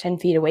be pushed 10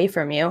 feet away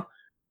from you.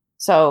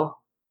 So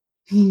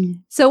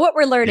So what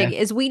we're learning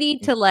is we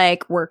need to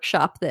like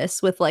workshop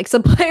this with like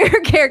some player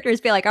characters.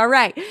 Be like, all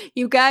right,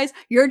 you guys,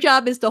 your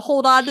job is to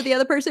hold on to the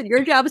other person.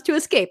 Your job is to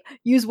escape.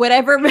 Use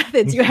whatever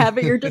methods you have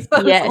at your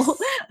disposal. yes,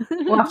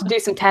 we'll have to do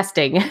some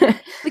testing.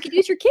 We could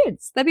use your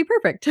kids. That'd be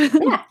perfect.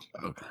 Yeah.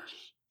 Oh,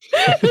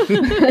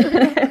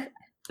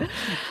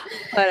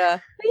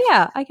 But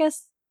yeah, I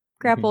guess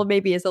grapple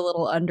maybe is a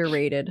little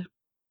underrated.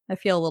 I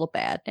feel a little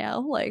bad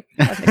now. Like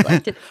I've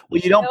neglected. Well,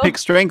 you don't know? pick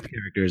strength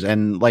characters,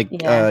 and like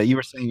Yeah. you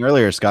were saying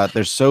earlier, Scott,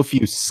 there's so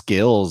few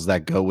skills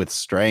that go with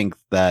strength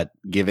that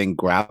giving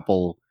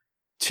grapple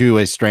to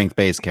a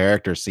strength-based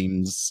character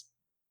seems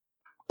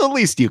the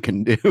least you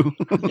can do.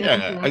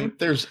 Yeah,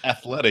 there's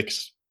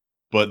athletics,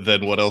 but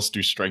then what else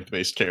do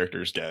strength-based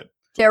characters get?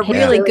 They're Yeah.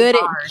 really Really good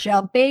hard. at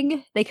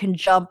jumping. They can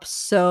jump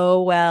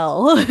so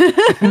well.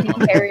 You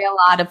carry a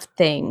lot of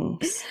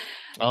things.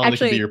 Oh, they can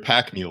Actually- be your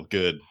pack mule.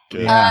 Good.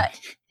 Good. Yeah.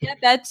 Yeah,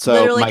 that's So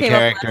literally my came up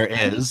character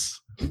is.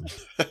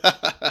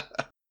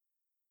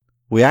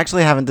 We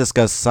actually haven't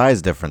discussed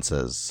size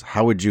differences.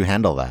 How would you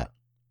handle that?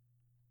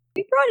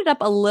 We brought it up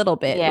a little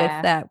bit Yeah.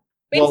 with that.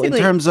 Well, in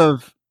terms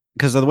of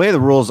because of the way the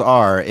rules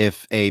are,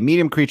 if a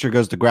medium creature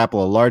goes to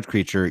grapple a large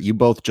creature, you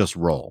both just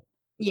roll.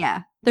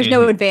 yeah, there's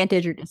no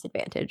advantage or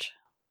disadvantage.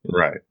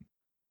 Right.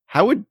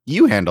 How would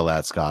you handle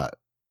that, Scott?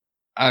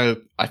 I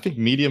think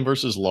medium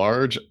versus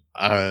large,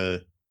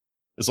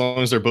 as long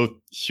as they're both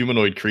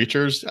humanoid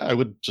creatures, I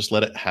would just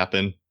let it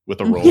happen with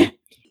a roll.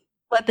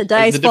 Let the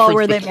dice the fall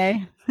where they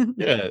difference may.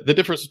 Yeah, the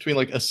difference between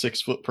like a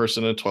 6-foot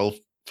person and a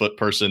 12-foot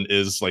person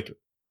is like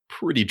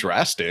pretty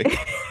drastic.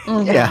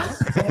 Yeah.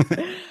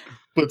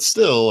 But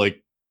still,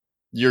 like,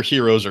 your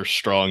heroes are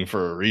strong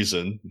for a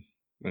reason.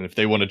 And if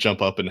they want to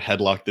jump up and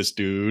headlock this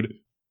dude,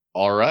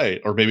 all right.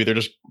 Or maybe they're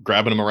just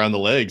grabbing him around the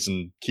legs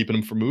and keeping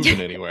him from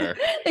moving anywhere.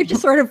 They're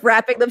just sort of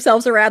wrapping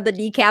themselves around the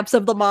kneecaps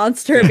of the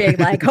monster, being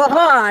like, "Ha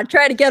ha!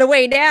 Try to get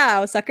away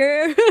now,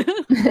 sucker!"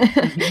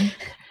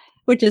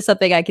 Which is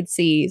something I could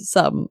see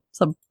some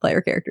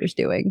player characters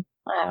doing.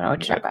 I don't know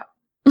what you're talking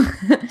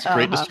about. It's a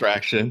great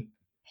distraction.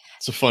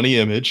 It's a funny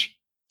image.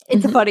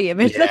 It's a funny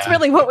image. That's Yeah.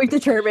 really what we've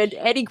determined.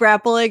 Any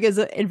grappling is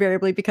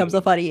invariably becomes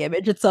a funny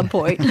image at some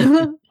point.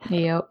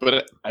 Yep.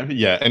 But I mean,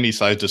 yeah, any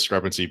size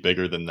discrepancy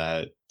bigger than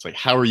that, it's like,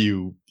 how are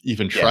you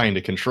even Yeah. trying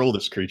to control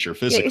this creature Yeah,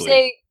 physically? you're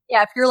saying,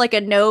 if you're like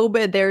a gnome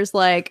and there's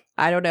like,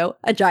 I don't know,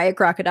 a giant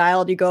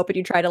crocodile and you go up and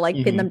you try to like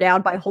pin Mhm. them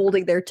down by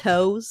holding their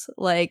toes.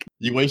 Like,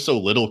 You weigh so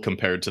little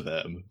compared to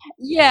them.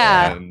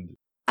 yeah, And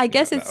I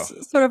guess no.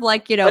 it's sort of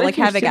like, What like if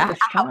you're having super a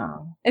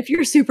strong? if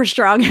you're super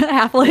strong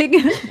halfling.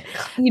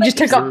 You just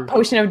took a Sure.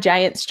 potion of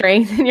giant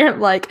strength and you're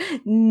like,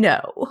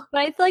 no.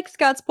 But I like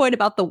Scott's point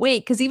about the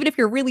weight, because even if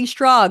you're really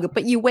strong,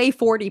 but you weigh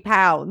 40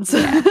 pounds.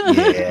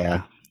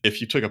 Yeah.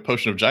 if you took a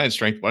potion of giant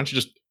strength, why don't you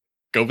just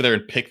go over there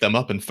and pick them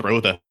up and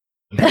throw them?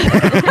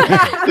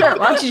 Why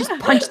don't you just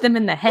punch them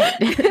in the head?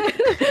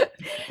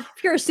 If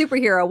if you're a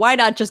superhero, why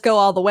not just go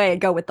all the way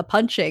and go with the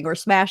punching or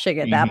smashing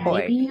at that Mhm.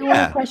 point? Maybe you Yeah.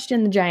 want to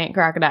question the giant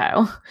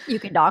crocodile. You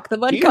can knock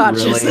them Do you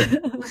unconscious.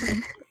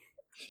 really?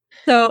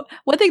 So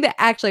one thing that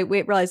actually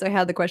we realized I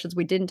had the questions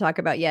we didn't talk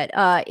about yet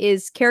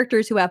is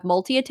characters who have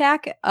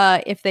multi-attack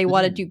if they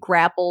want to do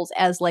grapples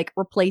as like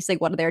replacing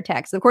one of their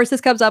attacks. Of course,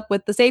 this comes up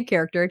with the same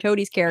character,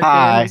 Tony's character,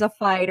 Hi. who's a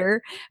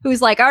fighter,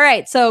 who's like, all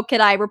right, so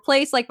can I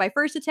replace like my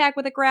first attack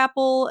with a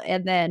grapple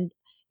and then,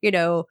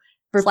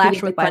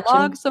 slash Repeatedly with my punch him.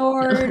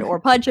 longsword or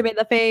punch him in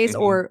the face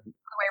or the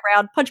way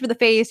around, punch him in the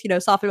face,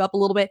 soften him up a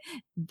little bit,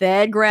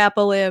 then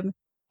grapple him.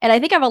 And I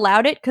think I've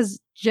allowed it because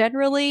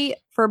generally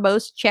for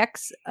most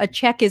checks, a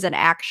check is an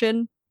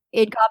action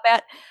in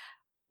combat.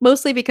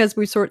 Mostly because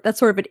that's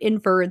sort of an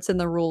inference in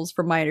the rules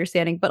from my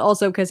understanding, but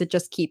also because it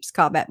just keeps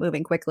combat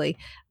moving quickly.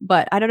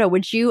 But I don't know,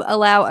 would you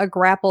allow a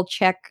grapple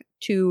check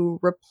to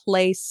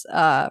replace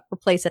an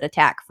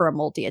attack for a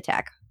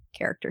multi-attack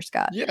character,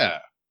 Scott? Yeah.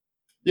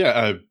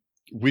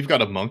 We've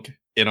got a monk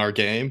in our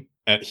game,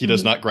 and he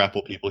does not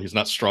grapple people. He's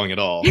not strong at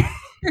all.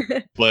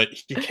 But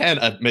he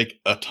can make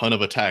a ton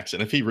of attacks,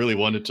 and if he really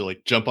wanted to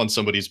like jump on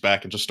somebody's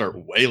back and just start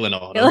wailing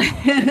on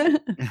them,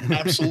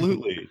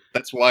 absolutely.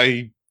 That's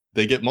why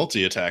they get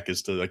multi-attack,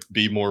 is to like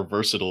be more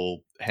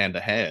versatile hand to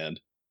hand.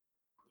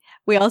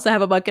 We also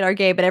have a monk in our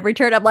game, and every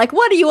turn I'm like,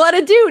 what do you want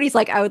to do? And he's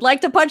like, I would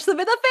like to punch them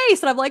in the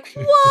face. And I'm like,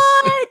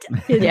 what?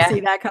 Didn't see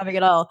that coming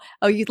at all.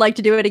 Oh, you'd like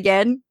to do it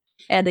again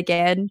and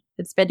again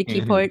and spend a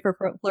key point for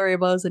flurry of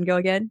blows and go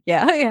again?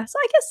 Yeah. So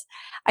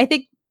I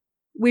think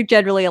we've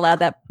generally allowed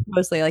that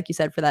mostly, like you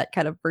said, for that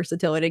kind of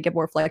versatility, to get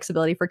more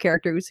flexibility for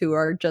characters who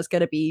are just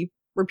going to be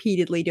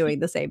repeatedly doing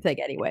the same thing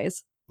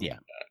anyways. Yeah.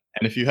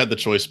 And if you had the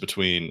choice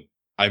between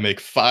I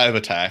make 5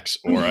 attacks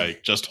or I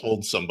just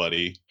hold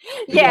somebody,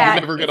 you're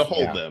never going to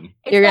hold them.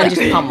 You're going to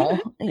just pummel.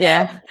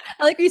 Yeah.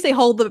 I like when you say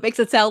hold them. It makes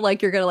it sound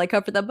like you're going to like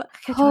comfort them.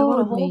 Do I want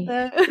to hold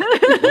them?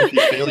 Well, if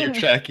you fail your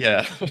check,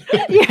 yeah.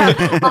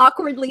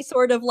 Awkwardly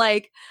sort of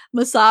like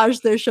massage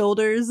their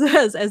shoulders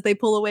as they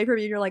pull away from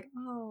you. You're like,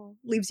 oh,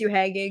 leaves you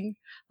hanging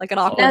like an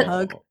awkward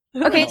hug.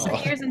 Okay, so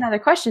here's another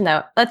question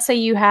though. Let's say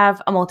you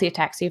have a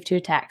multi-attack, so you have 2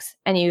 attacks,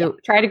 and you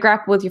try to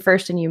grapple with your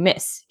first and you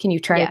miss. Can you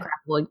try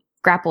to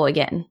grapple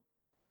again?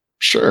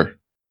 Sure.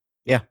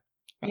 Yeah.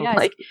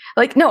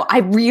 Like, no, I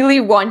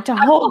really want to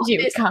hold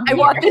you. I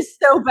want this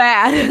so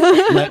bad.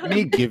 Let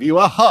me give you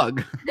a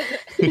hug.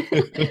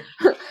 Yeah,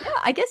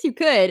 I guess you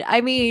could.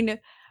 I mean,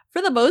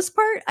 for the most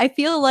part, I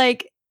feel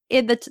like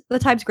in the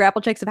times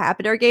grapple checks have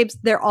happened in our games,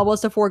 they're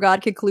almost a foregone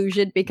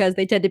conclusion because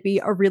they tend to be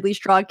a really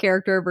strong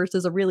character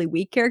versus a really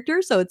weak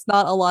character. So it's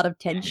not a lot of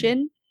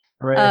tension.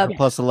 Right,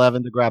 plus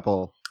 11 to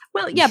grapple.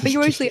 Well, yeah, but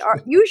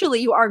usually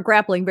you aren't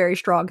grappling very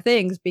strong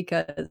things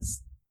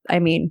because, I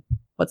mean,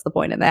 what's the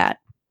point in that?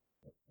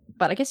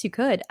 But I guess you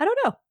could. I don't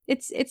know.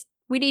 It's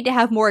we need to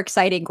have more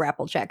exciting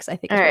grapple checks, I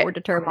think, is what we're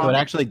determining. So it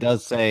actually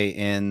does say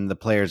in the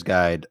player's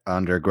guide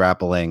under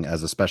grappling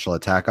as a special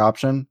attack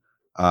option,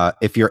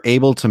 if you're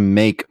able to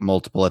make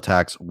multiple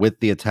attacks with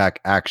the attack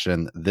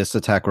action, this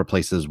attack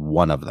replaces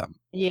one of them.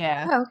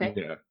 Yeah. Oh, okay.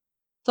 Yeah.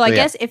 So I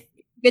guess if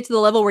you get to the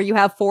level where you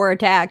have 4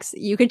 attacks,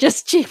 you could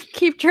just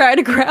keep trying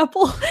to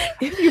grapple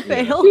if you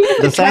fail.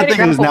 The sad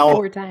thing is now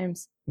 4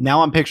 times.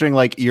 Now I'm picturing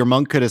like your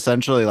monk could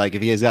essentially, like,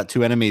 if he has got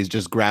 2 enemies,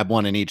 just grab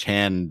one in each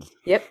hand.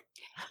 Yep.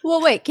 Well,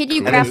 wait, can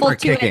you grapple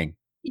 2 Can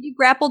you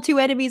grapple 2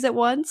 enemies at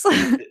once?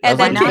 And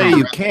then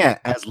you can't,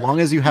 as long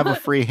as you have a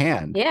free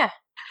hand. Yeah.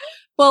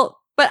 Well,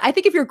 but I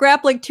think if you're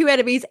grappling 2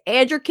 enemies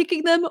and you're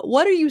kicking them,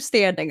 what are you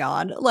standing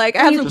on? Like,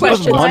 I have some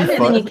questions. And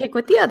then you kick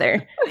with the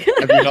other.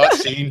 Have you not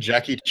seen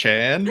Jackie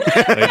Chan?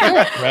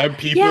 Like, grab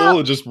people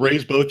and just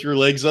raise both your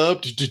legs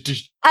up.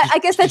 I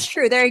guess that's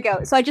true. There you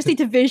go. So I just need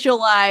to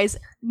visualize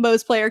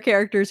most player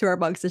characters who are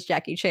monks as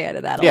Jackie Chan,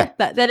 and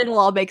that it'll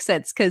all make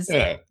sense because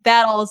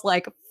that all is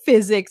like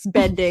physics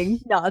bending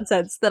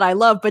nonsense that I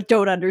love but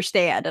don't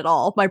understand at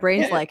all. My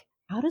brain's like,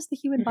 how does the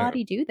human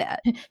body do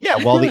that? Yeah,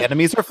 while the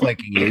enemies are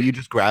flanking you, you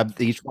just grab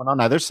each one on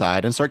either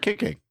side and start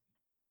kicking.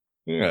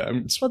 Yeah, I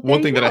mean,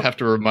 one thing that I have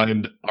to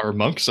remind our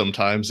monks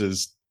sometimes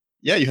is,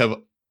 you have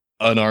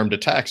unarmed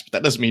attacks, but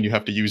that doesn't mean you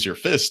have to use your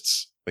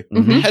fists. Like,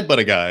 headbutt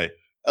a guy,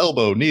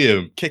 elbow, knee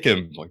him, kick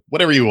him, like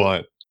whatever you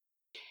want.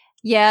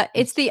 Yeah,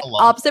 it's the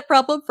opposite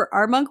problem for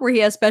our monk where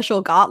he has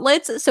special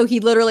gauntlets. So he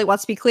literally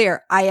wants to be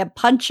clear. I am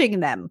punching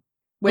them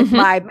with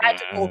my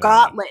magical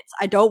gauntlets.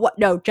 I don't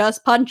want,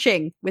 just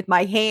punching with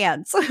my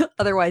hands.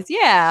 Otherwise,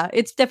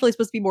 it's definitely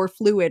supposed to be more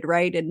fluid,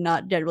 right? And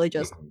not generally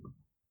just.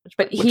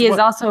 But he is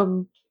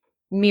also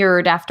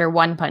mirrored after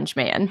One Punch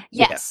Man.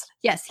 Yes.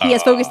 He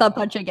has focused on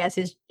punching as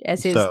his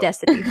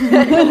destiny.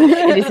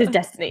 It is his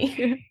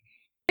destiny.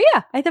 But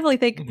yeah, I definitely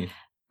think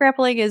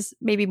grappling is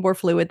maybe more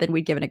fluid than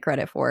we'd given it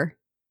credit for.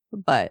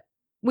 But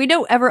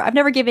I've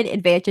never given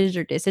advantage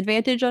or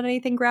disadvantage on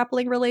anything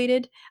grappling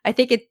related. I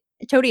think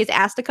Tony has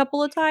asked a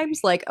couple of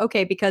times, like,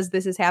 okay, because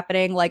this is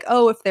happening, like,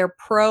 oh, if they're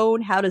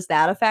prone, how does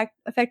that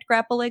affect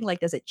grappling? Like,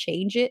 does it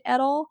change it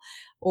at all?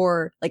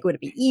 Or like, would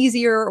it be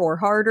easier or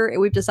harder? And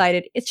we've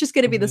decided it's just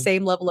going to be the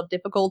same level of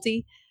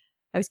difficulty.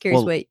 I was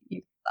curious what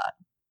you thought.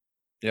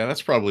 Yeah,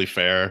 that's probably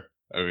fair.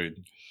 I mean,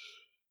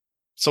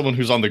 someone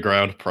who's on the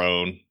ground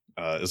prone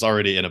is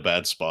already in a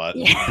bad spot.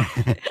 Yeah.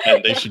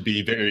 And they should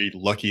be very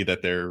lucky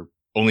that they're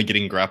only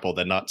getting grappled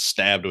and not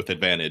stabbed with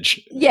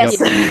advantage. Yes,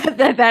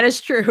 that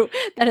is true.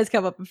 That has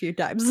come up a few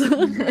times.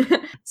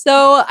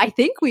 So I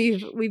think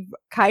we've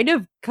kind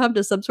of come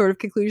to some sort of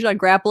conclusion on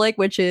grappling,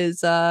 which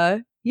is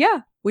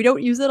we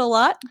don't use it a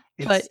lot,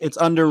 but It's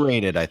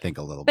underrated, I think,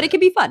 a little but bit. it can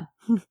be fun.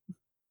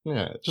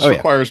 Yeah, it just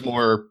requires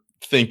more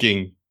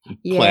thinking,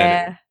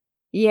 planning,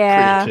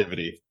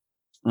 creativity.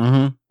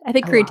 Mm-hmm. I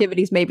think A lot.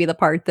 creativity is maybe the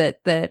part that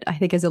I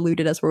think has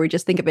eluded us, where we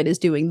just think of it as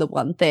doing the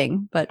one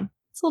thing, but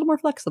it's a little more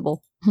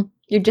flexible.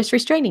 You're just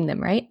restraining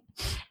them, right?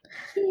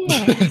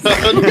 Restraining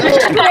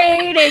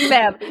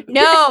them.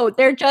 No,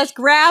 they're just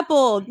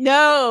grappled.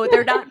 No,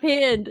 they're not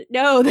pinned.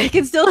 No, they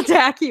can still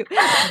attack you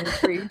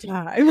every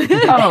time.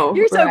 Oh,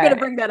 You're so going to right.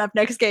 bring that up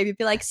next game. You'd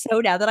be like, so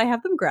now that I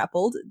have them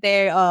grappled,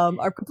 they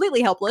are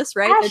completely helpless,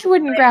 right? Ash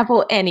wouldn't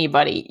grapple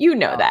anybody. You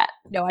know that.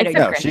 No, I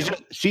know. Except you No,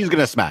 don't. she's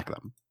gonna smack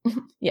them.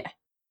 Yeah.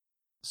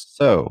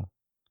 So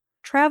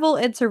Travel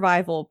and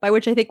survival, by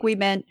which I think we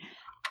meant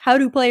how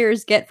do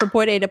players get from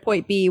point A to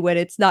point B when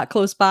it's not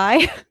close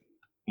by?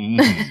 In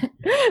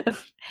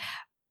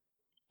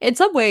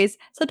some ways,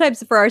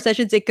 sometimes for our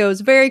sessions, it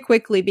goes very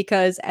quickly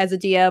because as a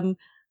DM,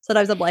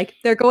 sometimes I'm like,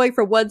 they're going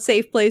from one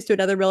safe place to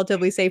another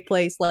relatively safe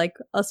place, like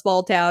a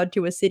small town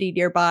to a city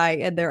nearby,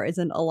 and there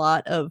isn't a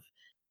lot of,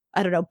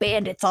 I don't know,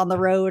 bandits on the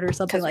road or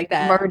something 'Cause like we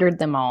that. Murdered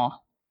them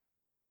all.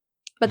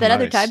 But then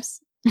other Nice.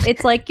 times,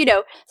 it's like,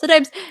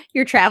 sometimes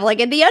you're traveling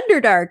in the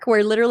Underdark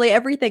where literally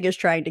everything is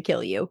trying to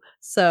kill you.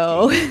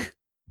 So,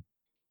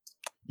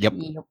 yep.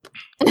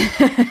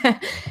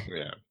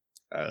 Yeah.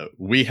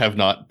 We have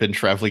not been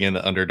traveling in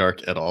the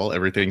Underdark at all.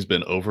 Everything's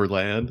been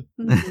overland.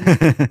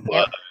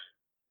 But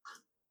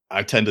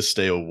I tend to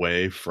stay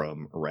away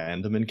from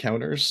random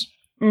encounters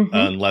Mhm.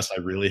 unless I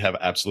really have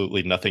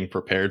absolutely nothing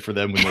prepared for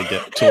them when they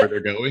get to where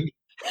they're going.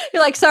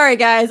 you're like, sorry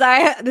guys,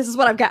 this is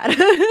what I've got.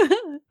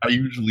 I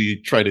usually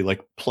try to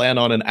plan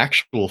on an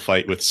actual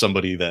fight with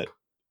somebody that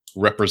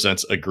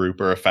represents a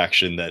group or a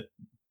faction that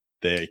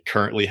they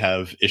currently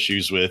have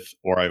issues with,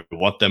 or I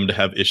want them to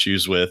have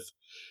issues with.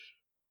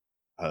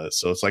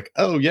 So it's like,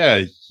 oh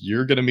yeah,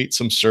 you're gonna meet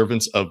some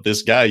servants of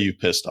this guy you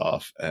pissed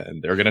off,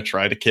 and they're gonna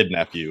try to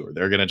kidnap you, or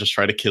they're gonna just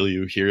try to kill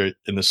you here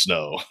in the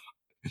snow.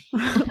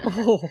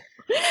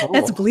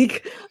 That's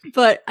bleak.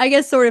 But I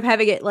guess sort of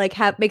having it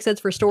make sense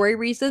for story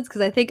reasons,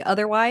 because I think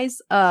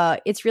otherwise,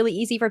 it's really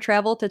easy for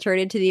travel to turn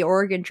into the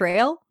Oregon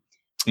Trail.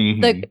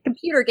 Mhm. The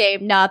computer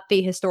game, not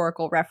the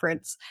historical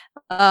reference.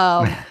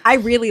 I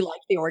really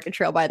like the Oregon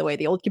Trail, by the way,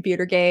 the old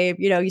computer game.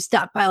 You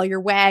stockpile your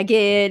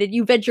wagon and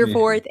you venture Mhm.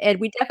 forth, and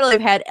we definitely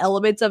have had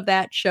elements of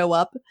that show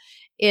up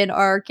in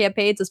our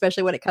campaigns,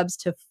 especially when it comes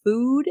to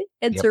food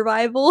and Yep.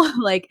 survival.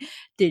 Like,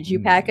 did you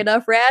pack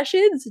enough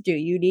rations? Do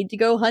you need to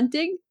go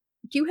hunting?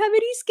 Do you have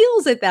any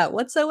skills at that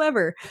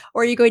whatsoever?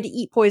 Or are you going to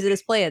eat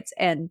poisonous plants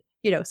and,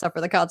 suffer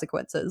the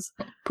consequences?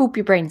 Poop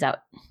your brains out.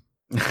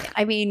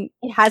 I mean,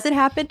 it hasn't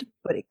happened,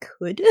 but it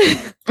could.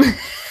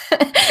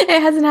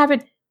 It hasn't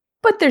happened,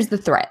 but there's the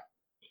threat.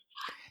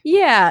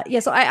 Yeah.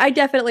 So I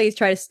definitely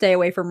try to stay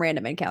away from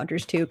random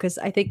encounters too, because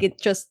I think it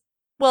just,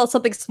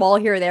 something small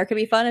here or there can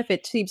be fun. If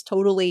it seems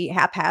totally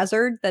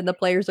haphazard, then the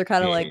players are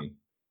kind of like, Mhm.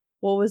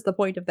 what was the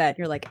point of that? And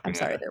you're like, I'm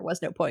sorry, Yeah. there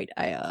was no point.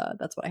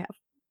 That's what I have.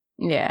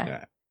 Yeah.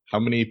 Yeah. How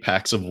many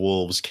packs of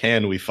wolves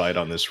can we fight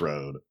on this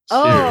road?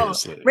 Oh,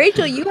 Seriously.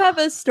 Rachel, you have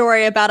a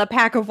story about a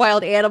pack of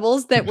wild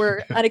animals that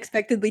were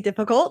unexpectedly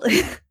difficult.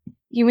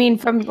 You mean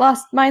from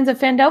Lost Mines of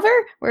Fandelver,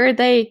 where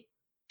they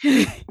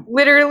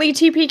literally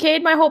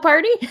TPK'd my whole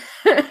party?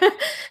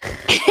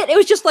 It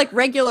was just like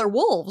regular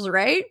wolves,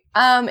 right?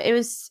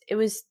 It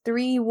was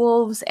 3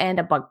 wolves and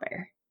a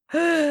bugbear,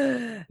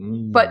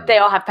 Mm. but they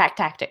all have pack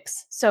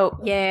tactics. So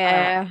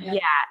Yeah. yeah,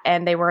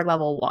 and they were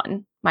level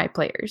 1, my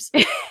players.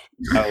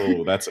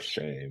 Oh, that's a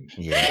shame.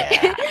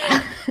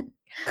 Yeah.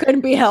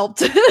 Couldn't be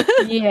helped.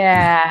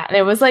 Yeah, and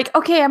it was like,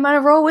 okay, I'm gonna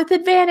roll with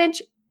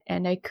advantage,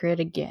 and I crit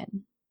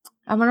again.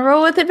 I'm gonna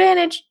roll with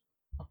advantage,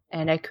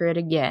 and I crit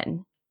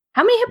again.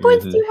 How many hit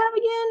points do you have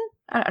again?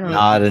 I don't know.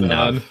 Not None.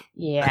 enough.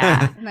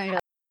 Yeah.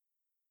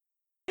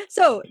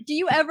 So, do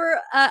you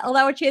ever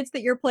allow a chance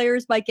that your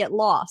players might get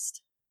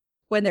lost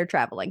when they're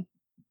traveling?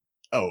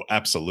 Oh,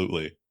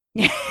 absolutely.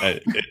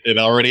 It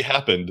already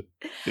happened.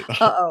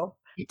 Uh-oh.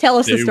 Tell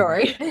us the They-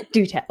 story.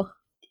 Do tell.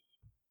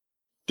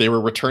 They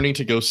were returning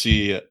to go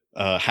see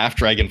a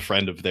half-dragon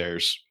friend of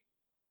theirs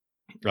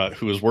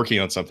who was working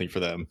on something for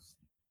them.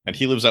 And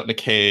he lives out in a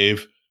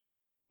cave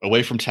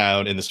away from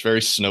town in this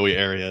very snowy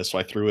area. So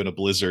I threw in a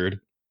blizzard.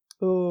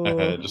 Ooh.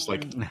 Just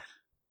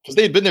because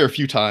they had been there a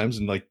few times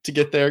and to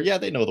get there, yeah,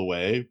 they know the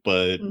way.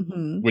 But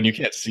Mhm. when you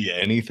can't see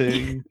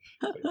anything,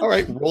 all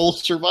right, roll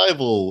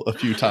survival a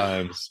few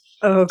times.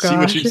 Oh, See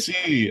what gosh. you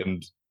see.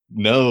 And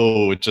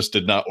no, it just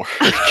did not work.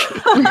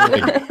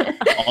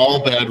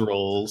 All bad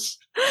rolls.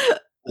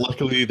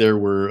 Luckily, there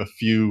were a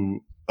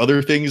few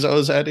other things I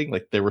was adding.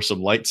 There were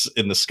some lights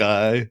in the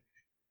sky,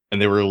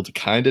 and they were able to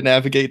kind of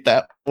navigate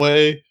that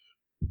way.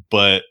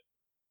 But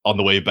on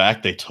the way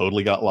back, they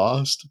totally got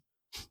lost.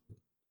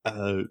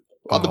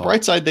 On the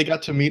bright side, they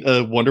got to meet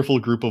a wonderful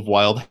group of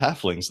wild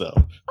halflings, though.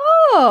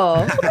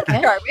 Oh, well, that's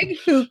charming.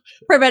 Who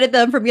prevented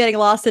them from getting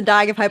lost and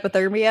dying of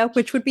hypothermia,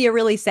 which would be a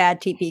really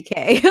sad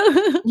TPK.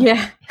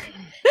 Yeah.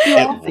 You It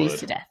all freeze would.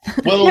 to death.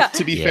 Well, Yeah.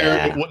 to be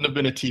fair, it wouldn't have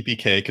been a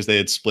TPK because they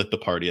had split the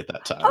party at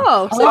that time.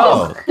 Oh, so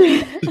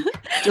Oh.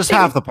 Just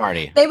half the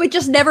party. they would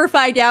just never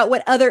find out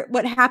what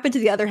happened to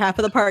the other half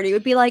of the party. It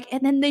would be like,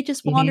 and then they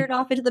just Mhm. wandered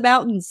off into the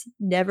mountains,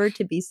 never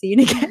to be seen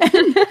again.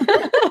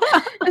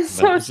 It's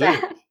so was it.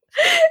 sad.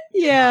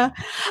 Yeah.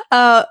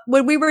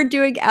 When we were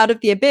doing Out of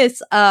the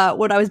Abyss,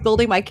 when I was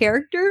building my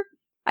character,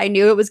 I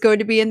knew it was going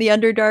to be in the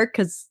Underdark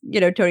because,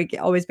 Tony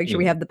always makes sure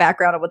we have the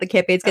background on what the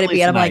campaign's going to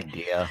be. And I'm like,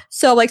 idea.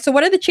 so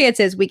what are the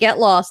chances we get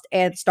lost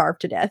and starve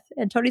to death?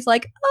 And Tony's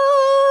like,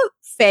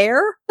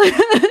 fair. So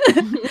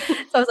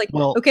I was like,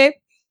 Well, okay,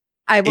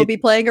 I will it- be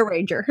playing a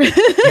ranger.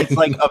 It's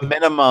like a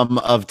minimum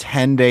of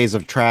 10 days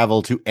of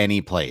travel to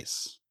any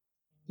place.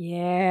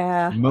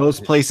 Yeah.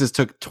 Most places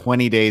took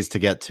 20 days to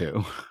get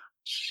to.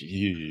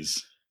 Jeez.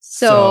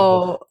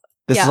 So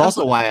This Yeah, is I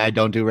also why I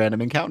don't do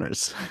random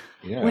encounters.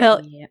 Yeah.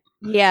 well, Yeah.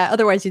 yeah,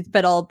 otherwise you'd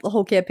spend the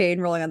whole campaign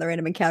rolling on the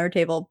random encounter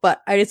table.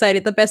 But I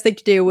decided the best thing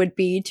to do would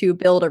be to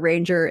build a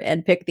ranger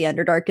and pick the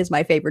Underdark as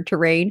my favorite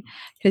terrain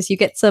because you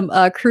get some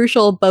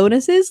crucial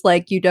bonuses,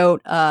 like you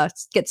don't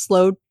get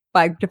slowed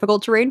by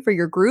difficult terrain for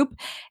your group,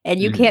 and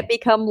you can't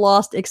become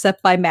lost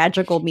except by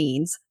magical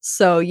means.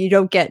 So you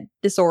don't get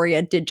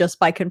disoriented just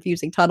by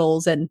confusing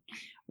tunnels and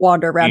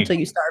wander around till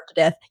you starve to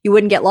death. You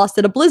wouldn't get lost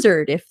in a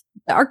blizzard if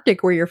the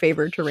Arctic were your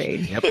favorite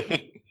terrain.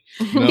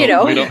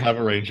 No, we don't have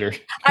a ranger.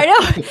 I know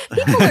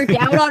people are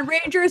down on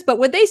rangers, but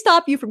when they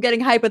stop you from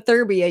getting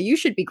hypothermia, you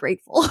should be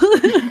grateful.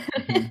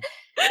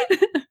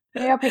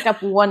 Maybe I'll pick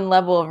up one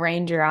level of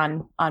ranger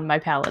on my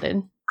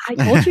paladin. I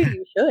told you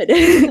should.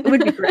 It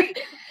would be great.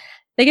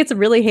 They get some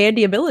really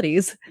handy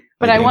abilities.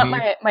 But I want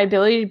Mhm. my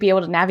ability to be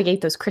able to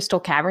navigate those crystal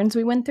caverns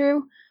we went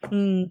through.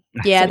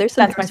 Yeah, So there's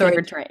some that's my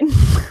favorite favorite terrain.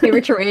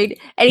 favorite terrain.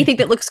 Anything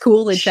that looks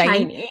cool and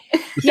shiny.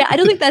 Yeah, I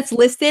don't think that's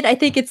listed. I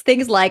think it's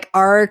things like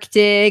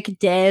Arctic,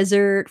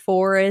 desert,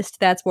 forest.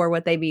 That's more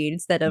what they mean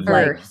instead of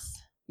like,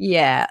 Earth.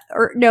 yeah.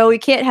 Or no, you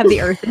can't have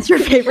the earth as your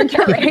favorite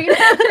terrain.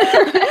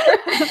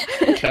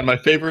 Can my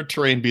favorite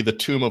terrain be the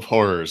Tomb of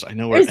Horrors? I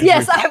know where.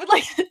 Yes, I would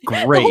like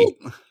Great.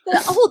 The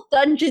whole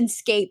dungeon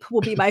scape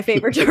will be my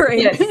favorite terrain.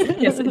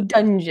 yes,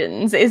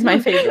 dungeons is my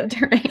favorite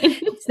terrain.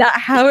 It's not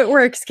how it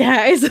works,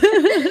 guys.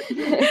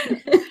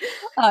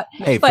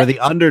 Hey, for But- the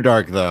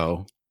Underdark,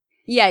 though,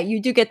 Yeah,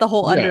 you do get the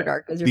whole Yeah,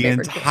 Underdark as your the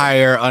favorite terrain.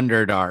 entire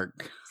Underdark.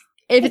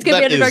 If it's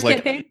gonna That be is Underdark like-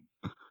 campaign,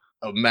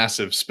 a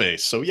massive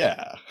space. So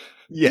yeah.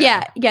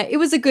 yeah, it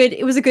was a good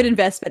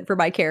investment for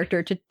my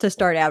character to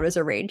start out as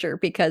a ranger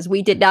because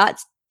we did not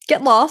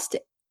get lost.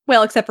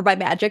 Well, except for by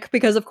magic,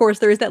 because of course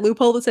there is that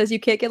loophole that says you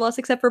can't get lost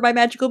except for by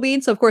magical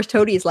means. So of course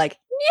Tony is like,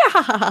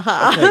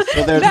 yeah. Okay,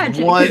 so there's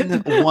magic.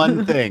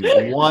 one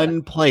thing,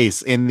 one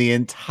place in the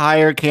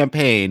entire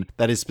campaign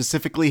that is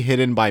specifically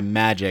hidden by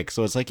magic.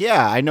 So it's like,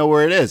 yeah, I know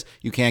where it is.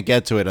 You can't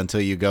get to it until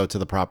you go to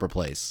the proper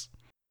place.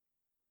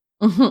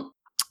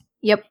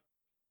 Yep.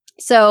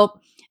 So,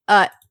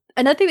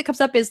 another thing that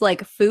comes up is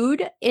like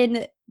food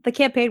in the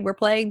campaign we're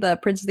playing, the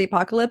Prince of the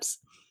Apocalypse.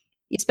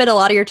 You spend a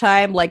lot of your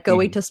time like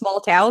going to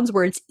small towns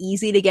where it's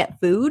easy to get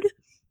food.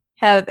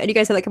 Have any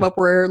guys had that come up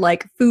where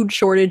like food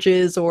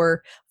shortages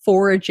or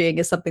foraging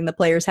is something the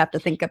players have to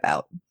think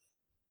about?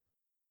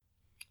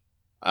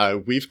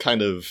 We've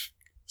kind of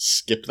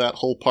skipped that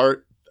whole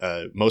part,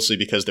 mostly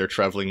because they're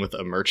traveling with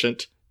a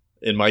merchant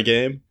in my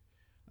game,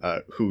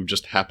 who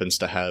just happens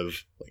to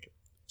have like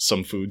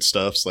some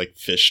foodstuffs like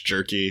fish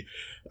jerky,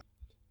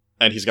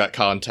 and he's got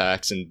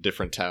contacts in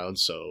different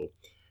towns. So,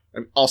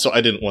 also,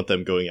 I didn't want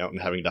them going out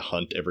and having to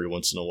hunt every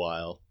once in a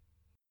while.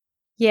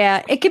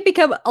 Yeah, it can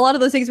become a lot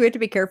of those things we have to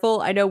be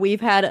careful. I know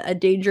we've had a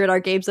danger in our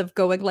games of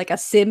going like a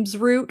Sims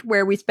route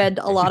where we spend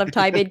a lot of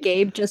time in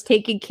game just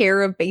taking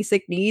care of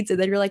basic needs, and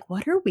then you're like,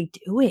 what are we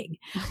doing?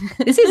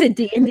 This isn't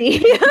D&D.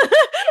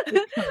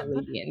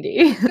 Totally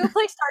D&D. Go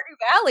play Stardew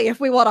Valley if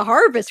we want to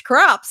harvest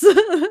crops.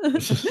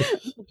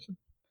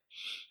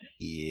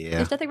 Yeah.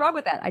 There's nothing wrong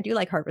with that. I do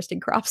like harvesting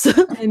crops.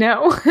 I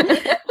know.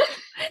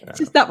 It's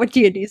just not what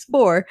D&D is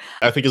for.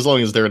 I think as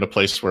long as they're in a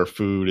place where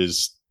food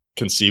is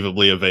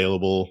conceivably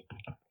available,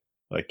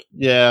 like,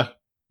 yeah,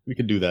 we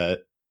could do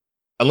that.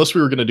 Unless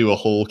we were going to do a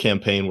whole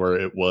campaign where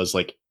it was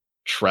like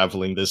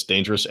traveling this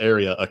dangerous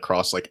area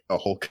across like a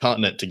whole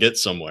continent to get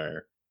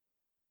somewhere.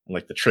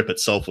 Like the trip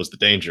itself was the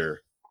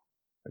danger.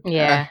 Like,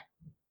 Yeah.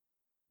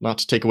 not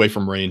to take away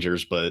from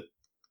rangers, but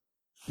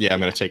yeah, I'm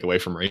going to take away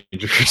from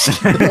rangers.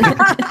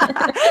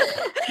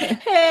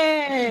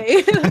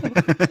 Hey.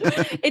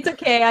 It's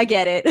okay. I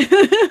get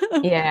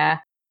it. Yeah.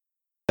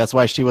 That's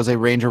why she was a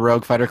ranger,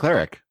 rogue, fighter,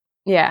 cleric.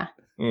 Yeah.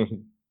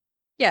 Mhm.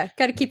 Yeah,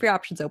 got to keep your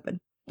options open.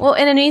 Well,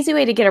 and an easy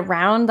way to get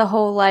around the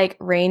whole like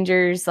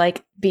rangers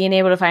like being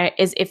able to find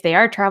is if they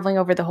are traveling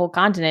over the whole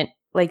continent,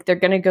 like they're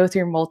going to go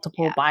through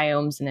multiple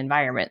biomes and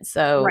environments.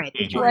 So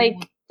Mhm. like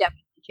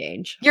Definitely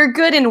change. You're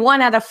good in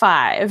 1 out of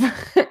 5.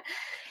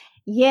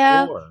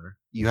 Yeah. Or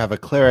you have a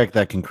cleric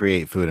that can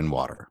create food and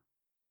water.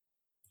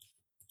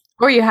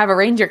 Or you have a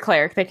ranger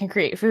cleric that can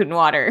create food and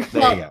water.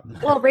 There you go.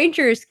 Well,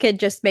 rangers can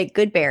just make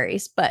good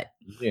berries, but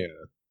Yeah.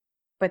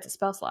 But it's a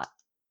spell slot.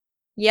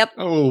 yep.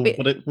 Oh, Wait.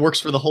 but it works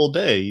for the whole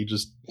day. You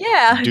just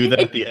Yeah. do that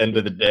at the end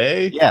of the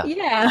day. Yeah.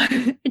 Yeah.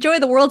 Enjoy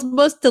the world's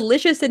most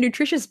delicious and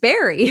nutritious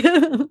berry.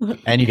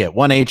 And you get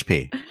 1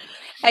 HP.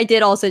 I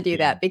did also do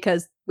that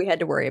because we had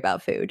to worry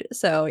about food.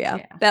 So yeah,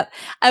 Yeah. that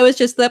I was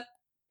just the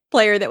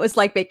player that was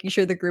like making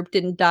sure the group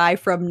didn't die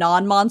from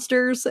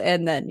non-monsters,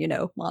 and then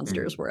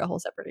monsters were a whole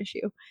separate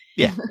issue.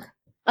 Yeah.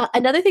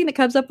 Another thing that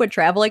comes up when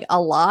traveling a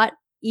lot,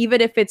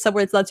 even if it's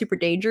somewhere that's not super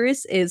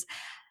dangerous, is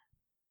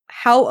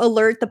how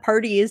alert the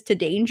party is to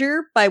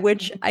danger, by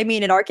which I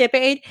mean in our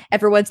campaign,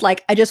 everyone's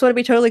like, I just want to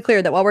be totally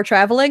clear that while we're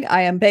traveling,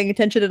 I am paying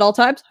attention at all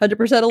times,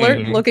 100% alert,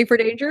 Mhm. looking for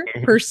danger,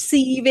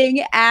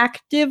 perceiving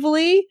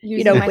actively,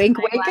 Using my wink,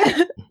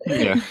 spyglass.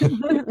 wink.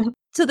 Yeah.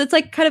 So that's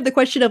like kind of the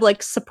question of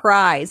like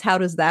surprise. How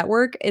does that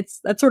work?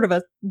 That's sort of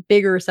a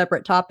bigger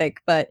separate topic,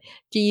 but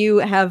do you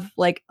have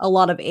like a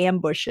lot of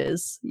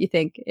ambushes, you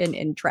think,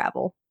 in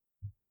travel?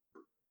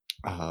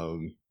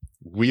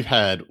 We've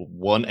had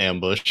one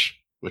ambush,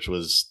 which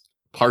was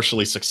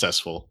partially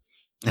successful.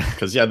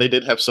 Because, yeah, they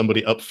did have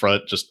somebody up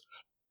front just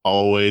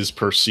always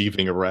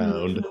perceiving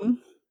around. Mhm.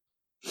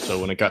 So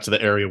when it got to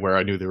the area where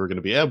I knew they were going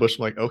to be ambushed,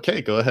 I'm like,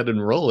 okay, go ahead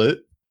and roll it.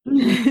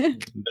 They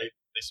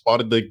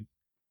spotted the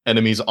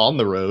enemies on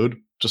the road,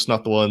 just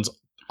not the ones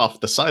off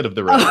the side of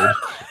the road.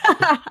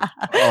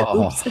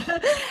 Oh. Oops.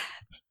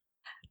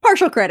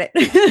 Partial credit.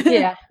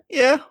 Yeah.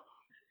 Yeah.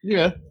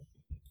 Yeah.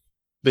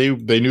 They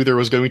knew there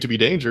was going to be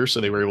danger, so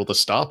they were able to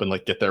stop and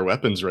like get their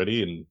weapons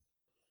ready and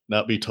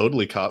not be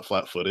totally caught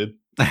flat-footed.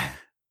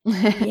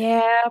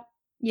 Yeah.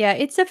 Yeah,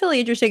 it's definitely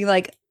interesting.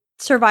 Like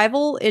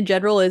survival in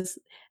general it's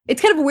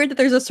kind of weird that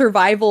there's a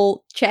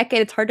survival check,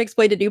 and it's hard to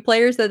explain to new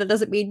players that it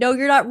doesn't mean no,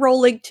 you're not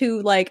rolling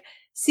to like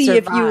see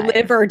if you Survive.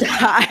 live or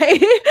die.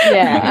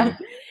 Yeah.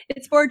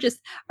 It's more just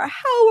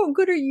how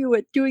good are you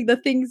at doing the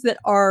things that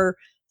are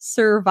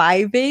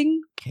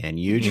surviving? Can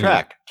you Mhm.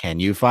 trek? Can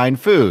you find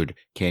food?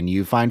 Can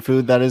you find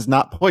food that is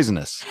not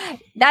poisonous?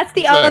 That's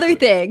the other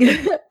thing.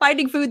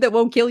 Finding food that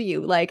won't kill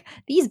you. Like,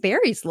 these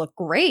berries look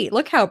great.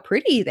 Look how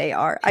pretty they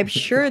are. I'm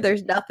sure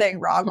there's nothing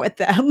wrong with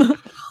them.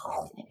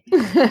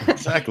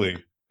 Exactly.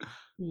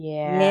 Yeah.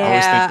 I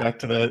always Yeah. think back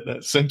to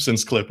that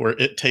Simpsons clip where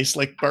it tastes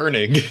like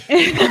burning.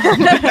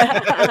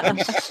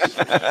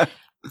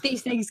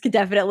 These things could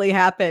definitely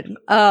happen.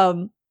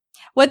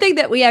 One thing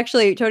that we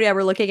actually, Tony and I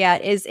were looking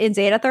at is in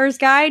Xanathar's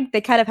guide,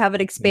 they kind of have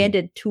an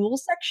expanded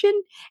tools section.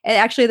 And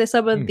actually, there's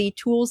some of the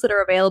tools that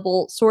are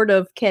available sort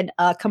of can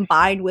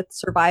combine with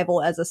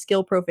survival as a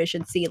skill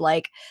proficiency,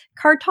 like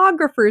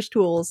cartographer's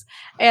tools.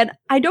 And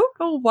I don't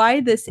know why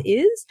this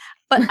is,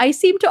 but I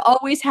seem to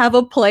always have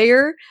a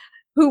player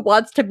who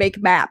wants to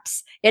make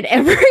maps in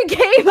every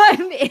game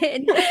I'm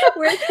in,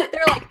 where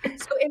they're like,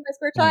 so in my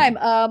spare time,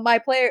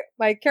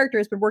 my character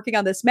has been working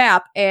on this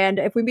map, and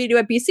if we meet a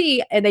new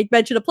NPC and they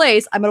mention a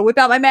place, I'm gonna whip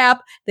out my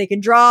map. They can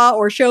draw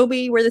or show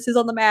me where this is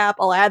on the map.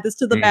 I'll add this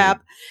to the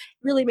map.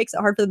 Really makes it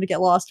hard for them to get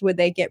lost when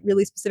they get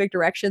really specific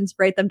directions,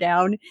 write them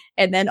down,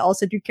 and then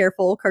also do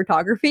careful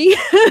cartography.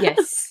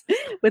 Yes.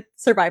 With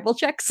survival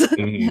checks.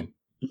 Mhm.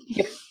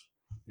 Yep.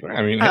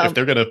 I mean, if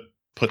they're gonna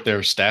put their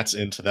stats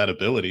into that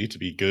ability to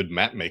be good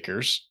map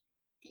makers,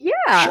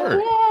 Yeah.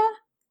 sure. Yeah.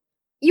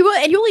 You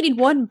only need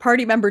one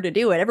party member to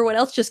do it. Everyone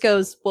else just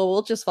goes, well,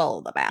 we'll just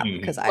follow the map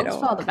because I We'll don't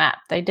just follow the map.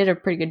 They did a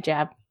pretty good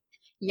job.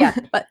 Yeah,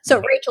 but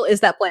so Rachel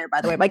is that player,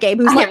 by the way. My game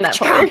who's I like am that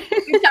player.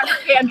 who's got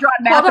her hand-drawn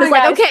map Hold and is on,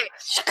 like,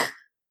 guys.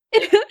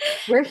 okay.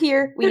 We're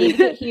here. We need to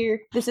get here.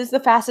 This is the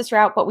fastest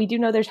route, but we do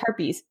know there's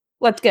harpies.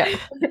 Let's go.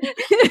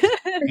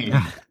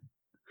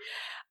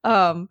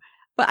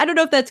 But I don't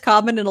know if that's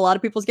common in a lot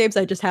of people's games.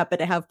 I just happen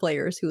to have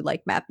players who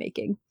like map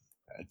making.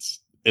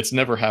 It's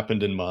never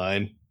happened in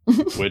mine,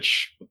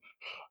 which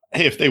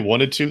hey, if they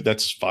wanted to,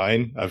 that's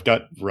fine. I've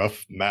got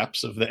rough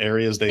maps of the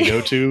areas they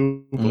go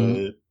to,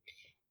 but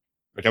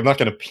like I'm not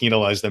going to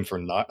penalize them for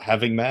not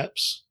having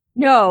maps.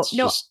 No, It's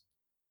no. just,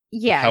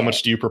 Yeah. how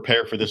much do you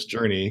prepare for this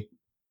journey?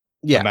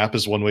 Yeah. The map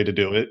is one way to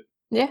do it.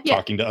 Yeah.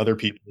 Talking to other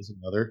people is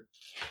another.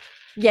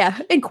 Yeah,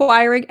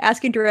 inquiring,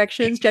 asking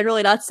directions,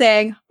 generally not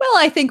saying, well,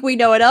 I think we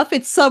know enough.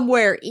 It's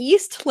somewhere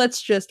east.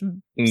 Let's just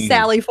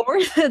sally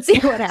forth and see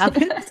what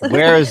happens.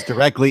 Where is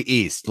directly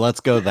east? Let's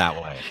go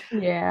that way.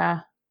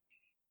 Yeah.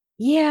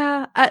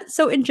 Yeah.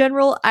 So in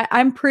general,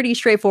 I'm pretty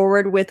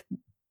straightforward with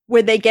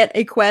when they get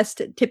a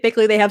quest.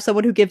 Typically, they have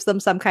someone who gives them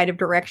some kind of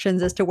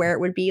directions as to where it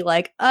would be.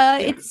 Like,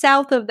 it's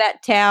south of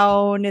that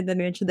town, and then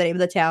mention the name of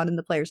the town, and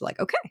the players are like,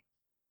 okay.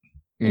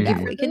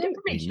 Yeah, we can do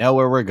We know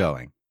where we're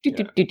going.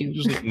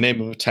 Just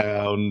name of a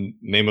town,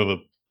 name of a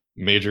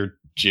major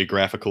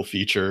geographical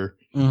feature.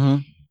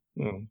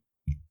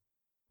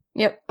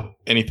 Yep.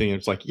 Anything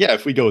it's like, yeah,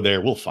 if we go there,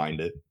 we'll find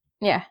it.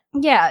 Yeah.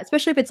 Yeah,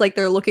 especially if it's like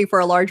they're looking for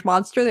a large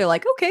monster. They're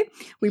like, okay,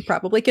 we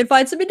probably can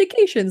find some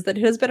indications that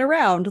it has been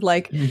around,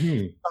 like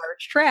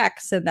large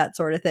tracks and that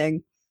sort of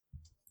thing.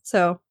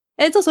 So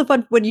and it's also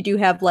fun when you do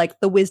have like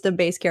the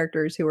wisdom-based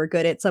characters who are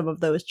good at some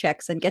of those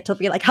checks and get to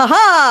be like,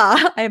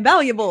 haha, I am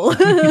valuable.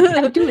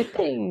 I do a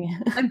thing.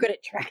 I'm good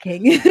at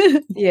tracking.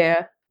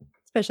 Yeah.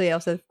 Especially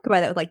also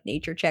combine that with like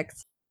nature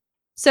checks.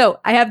 So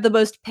I have the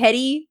most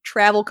petty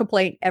travel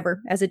complaint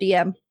ever as a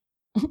DM.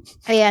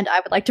 And I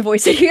would like to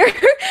voice it here,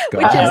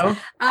 which is Uh-oh.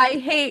 I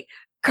hate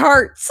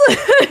carts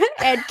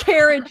and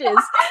carriages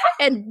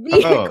and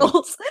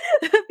vehicles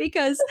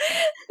because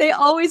they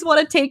always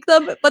want to take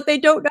them, but they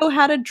don't know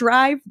how to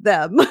drive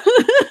them.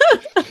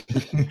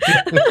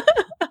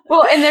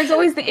 Well, and there's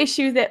always the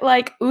issue that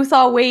like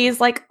Uthal weighs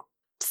like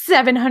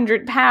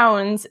 700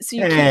 pounds, so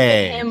you can't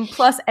Hey. get him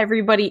plus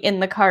everybody in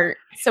the cart.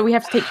 So we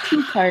have to take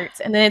 2 carts,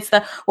 and then it's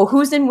the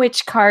who's in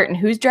which cart and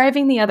who's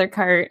driving the other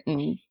cart,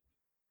 and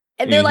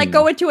And they're like Mhm.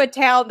 going to a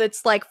town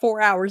that's like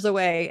 4 hours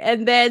away.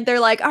 And then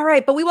they're like, all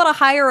right, but we want to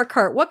hire a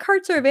cart. What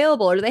carts are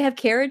available? Or do they have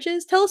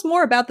carriages? Tell us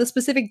more about the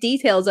specific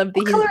details of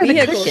what these color are the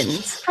vehicles.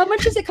 cushions? How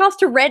much does it cost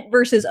to rent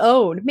versus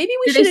own? Maybe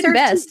we Do they should serve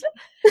invest.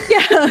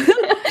 Yeah.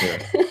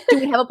 Do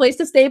we have a place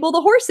to stable the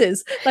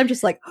horses? I'm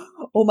just like,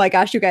 oh my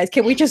gosh, you guys,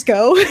 can we just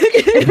go?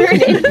 We're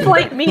an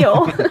in-flight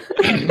meal.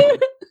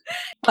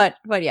 but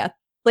yeah,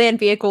 land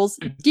vehicles.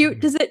 Do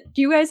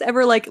you guys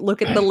ever like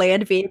look at the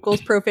land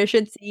vehicles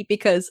proficiency,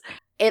 because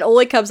it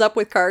only comes up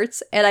with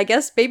carts, and I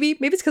guess maybe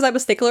it's because I'm a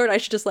stickler and I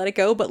should just let it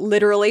go, but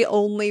literally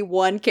only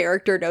one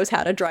character knows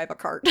how to drive a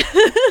cart.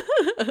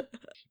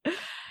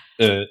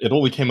 It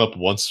only came up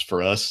once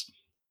for us,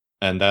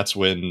 and that's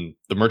when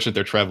the merchant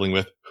they're traveling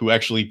with, who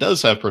actually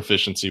does have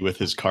proficiency with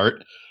his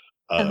cart,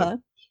 Uh-huh.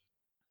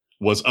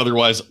 was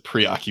otherwise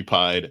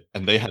preoccupied,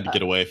 and they had to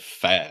get away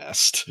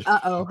fast.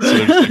 Uh-oh. So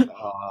they're just like,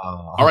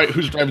 Oh. all right,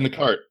 who's driving the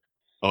cart?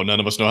 Oh, none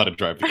of us know how to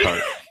drive the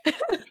cart.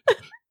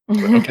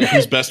 Okay,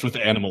 who's best with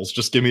animals?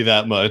 Just give me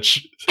that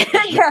much.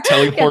 Yeah,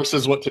 Telling yeah.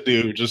 horses what to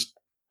do, just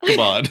come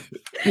on.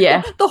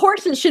 Yeah. The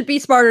horses should be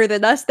smarter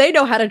than us. They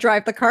know how to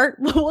drive the cart.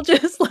 We'll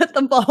just let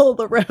them follow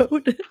the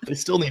road. They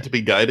still need to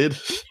be guided.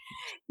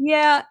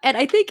 Yeah, and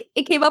I think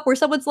it came up where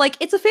someone's like,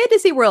 it's a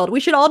fantasy world.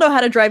 We should all know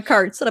how to drive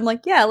carts. And I'm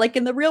like, yeah, like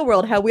in the real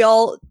world, how we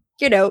all,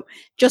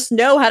 just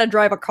know how to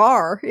drive a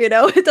car. It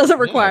doesn't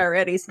Yeah. require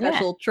any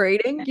special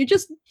training. You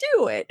just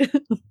do it.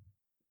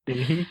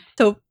 Mhm.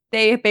 So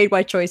they made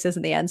wise choices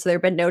in the end. So there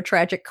have been no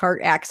tragic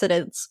cart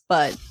accidents.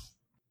 But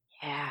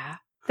yeah,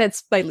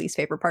 that's my least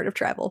favorite part of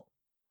travel.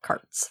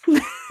 Carts.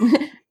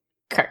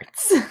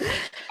 Carts.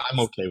 I'm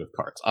okay with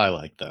carts. I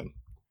like them.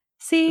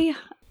 See,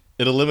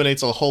 It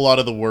eliminates a whole lot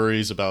of the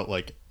worries about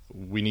like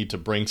we need to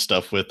bring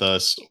stuff with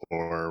us,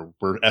 or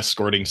we're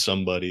escorting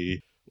somebody,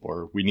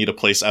 or we need a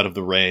place out of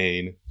the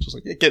rain. Just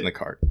like, yeah, get in the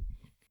cart.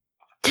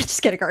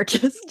 just get a cart.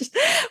 Just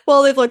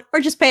well, they've learned, or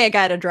just pay a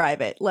guy to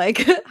drive it.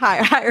 Like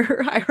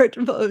hire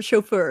a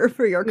chauffeur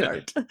for your Yeah.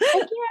 cart.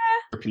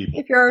 For people.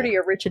 If you're already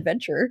a rich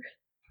adventurer.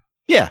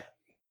 Yeah.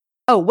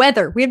 Oh,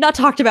 weather. We have not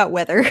talked about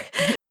weather.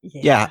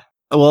 Yeah.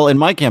 Well, in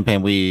my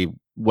campaign,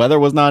 weather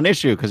was not an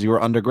issue because you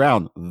were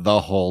underground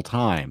the whole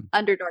time.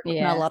 Underdark, not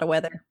Yeah. a lot of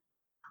weather.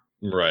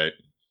 Right.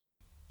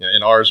 Yeah,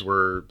 in ours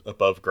we're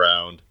above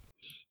ground.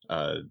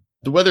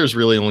 The weather's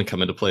really only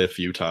come into play a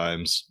few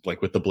times,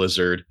 like with the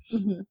blizzard.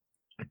 Mhm.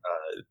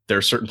 There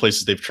are certain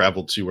places they've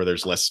traveled to where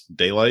there's less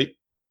daylight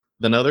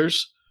than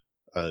others.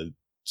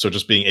 So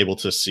just being able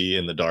to see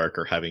in the dark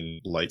or having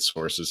light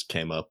sources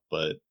came up,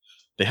 but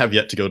they have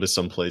yet to go to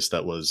some place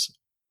that was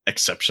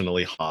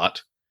exceptionally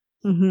hot.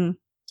 Mhm.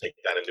 Take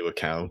that into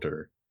account.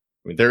 Or,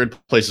 I mean, there are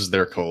places that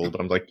are cold,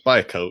 but I'm like, buy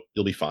a coat,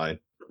 you'll be fine.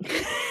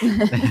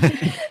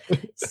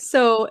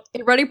 So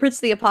in Running Prince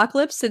of the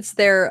Apocalypse, since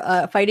they're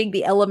fighting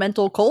the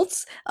elemental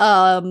cults,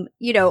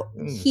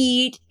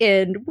 heat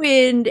and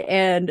wind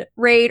and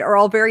rain are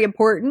all very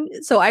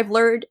important. So I've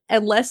learned,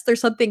 unless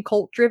there's something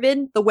cult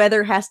driven, the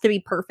weather has to be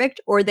perfect,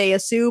 or they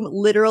assume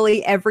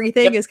literally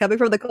everything is coming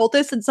from the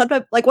cultists. And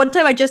sometimes, like one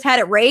time I just had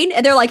it rain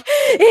and they're like,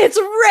 it's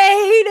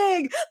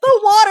raining, the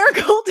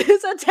water cult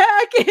is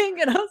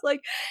attacking. And I was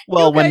like,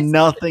 Well, guys- when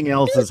nothing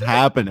else is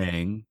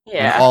happening,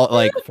 Yeah. and all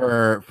like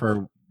for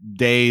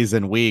days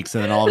and weeks,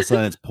 and then all of a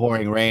sudden it's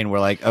pouring rain,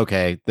 we're like,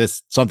 okay,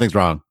 something's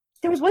wrong.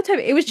 there was one time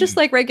it was just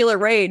like regular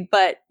rain,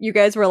 but you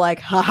guys were like,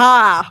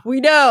 haha,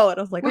 we know. And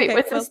I was like, Wait, okay,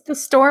 was well, this the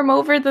storm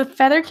over the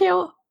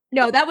Featherkill?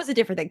 no, that was a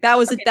different thing. That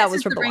was Okay, that this was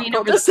is from the the rain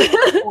Lock over the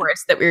Cultists.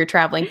 forest that we were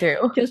traveling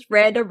through. Just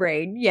random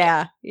rain.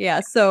 Yeah.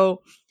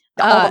 So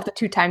All of the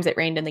 2 times it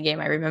rained in the game,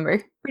 I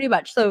remember. pretty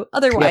much. So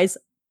otherwise,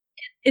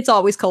 it's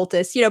always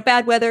cultists.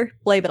 Bad weather,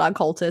 blame it on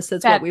cultists.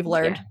 That's what we've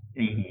learned.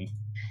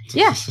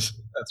 Yeah.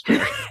 That's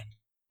fair.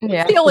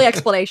 Yeah. It's the only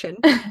explanation.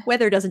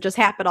 Weather doesn't just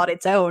happen on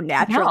its own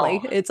naturally.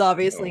 No. It's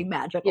obviously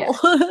magical.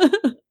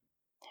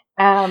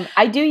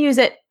 I do use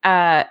it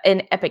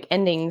in Epic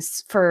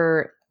Endings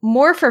for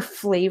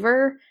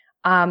flavor,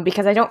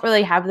 because I don't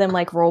really have them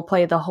like role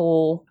play the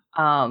whole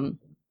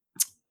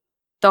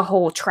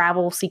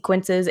travel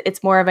sequences.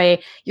 It's more of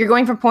you're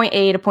going from point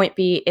A to point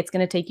B. It's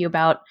going to take you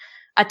about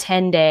a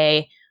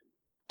 10-day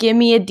give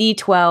me a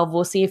D12.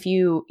 We'll see if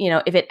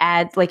if it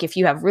adds, like if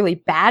you have really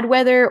bad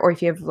weather or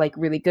if you have like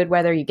really good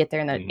weather, you get there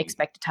in the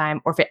expected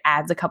time, or if it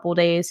adds a couple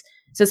days.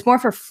 So it's more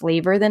for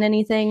flavor than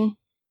anything.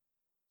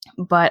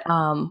 But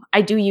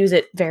I do use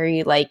it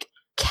very like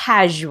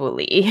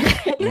casually.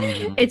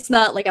 It's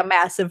not like a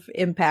massive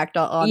impact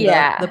on the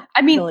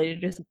I mean, ability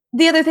to just...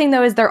 the other thing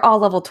though is they're all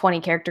level 20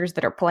 characters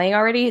that are playing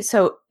already,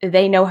 so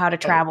they know how to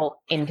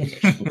travel in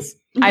conditions.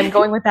 I'm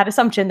going with that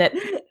assumption that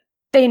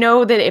they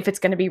know that if it's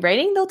going to be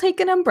raining, they'll take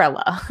an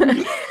umbrella.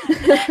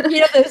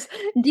 Those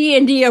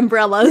D&D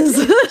umbrellas.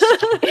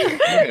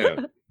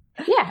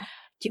 Yeah.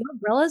 Do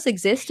umbrellas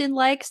exist in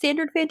like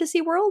standard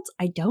fantasy worlds?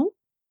 I don't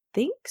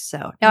think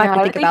so. Now I have to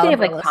I think think about they have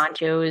like umbrellas.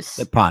 ponchos.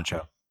 The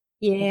poncho.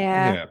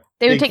 Yeah.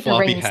 They would Big take the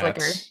floppy rain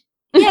slicker. hats.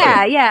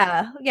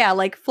 Yeah,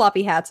 like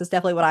floppy hats is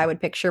definitely what I would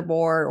picture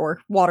more, or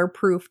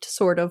waterproofed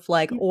sort of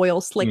like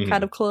oil slick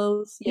kind of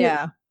clothes.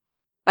 Yeah.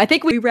 I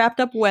think we wrapped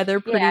up weather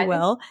pretty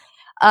well.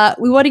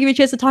 We want to give you a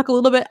chance to talk a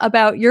little bit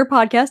about your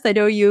podcast. I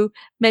know you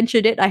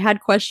mentioned it. I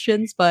had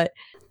questions, but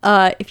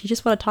if you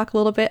just want to talk a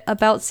little bit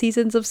about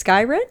Seasons of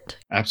Skyrend.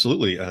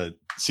 Absolutely.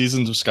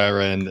 Seasons of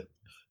Skyrend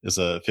is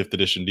a 5th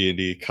edition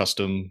D&D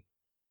custom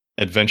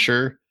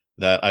adventure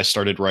that I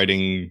started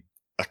writing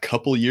a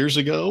couple years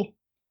ago.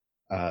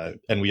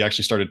 And we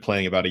actually started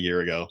playing about a year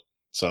ago.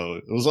 So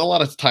it was a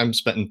lot of time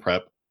spent in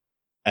prep.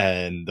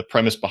 And the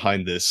premise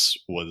behind this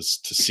was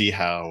to see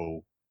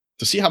how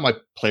my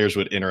players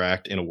would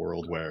interact in a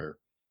world where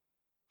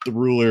the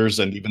rulers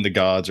and even the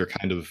gods are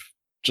kind of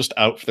just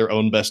out for their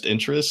own best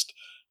interest.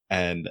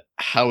 And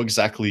how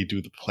exactly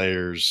do the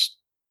players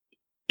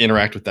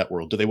interact with that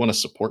world? Do they want to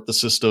support the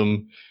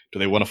system? Do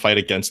they want to fight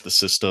against the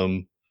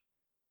system?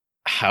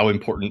 How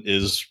important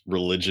is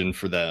religion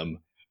for them?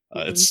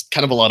 It's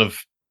kind of a lot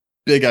of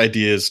big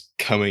ideas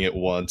coming at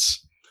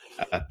once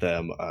at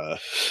them.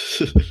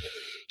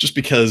 Just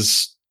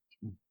because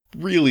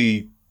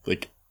really,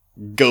 like,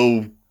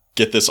 go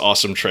get this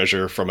awesome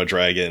treasure from a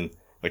dragon,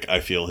 like,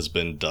 I feel has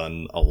been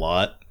done a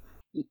lot.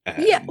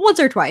 Yeah, once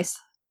or twice.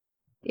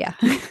 Yeah.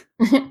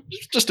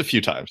 Just a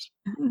few times.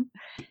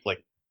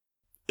 Like,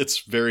 it's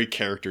very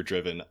character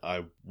driven.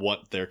 I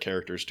want their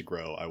characters to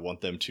grow. I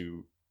want them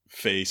to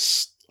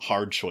face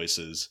hard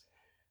choices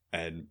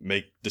and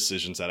make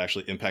decisions that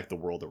actually impact the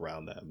world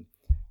around them.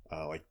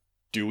 Like,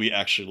 do we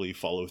actually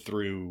follow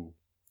through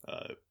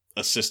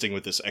assisting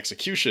with this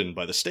execution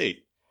by the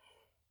state?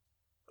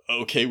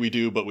 Okay, we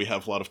do, but we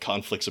have a lot of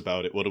conflicts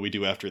about it. What do we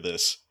do after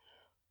this?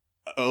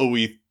 Oh,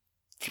 we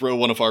throw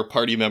one of our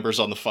party members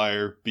on the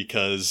fire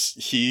because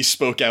he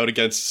spoke out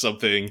against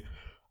something.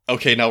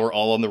 Okay, now we're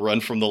all on the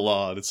run from the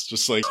law. It's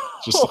just like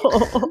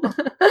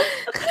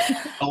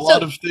a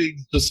lot of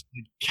things just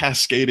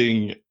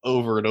cascading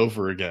over and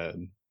over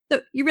again.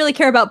 So you really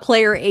care about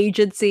player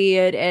agency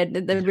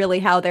and really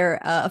how they're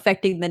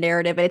affecting the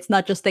narrative. And it's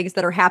not just things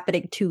that are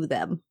happening to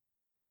them.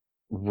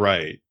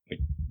 Right. Like,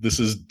 this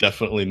is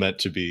definitely meant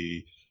to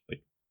be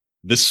like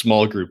this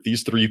small group,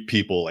 these 3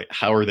 people, like,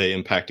 how are they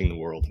impacting the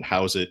world and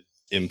how is it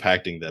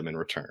impacting them in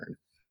return?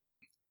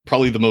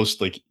 Probably the most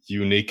like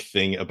unique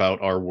thing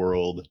about our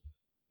world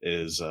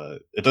is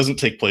it doesn't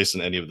take place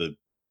in any of the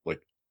like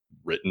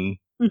written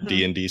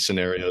D&D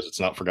scenarios. It's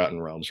not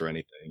Forgotten Realms or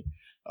anything.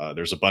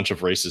 There's a bunch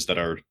of races that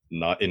are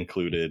not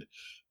included.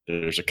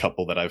 There's a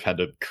couple that I've had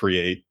to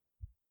create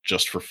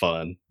just for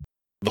fun.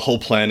 The whole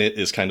planet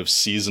is kind of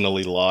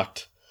seasonally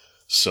locked.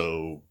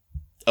 So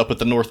up at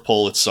the North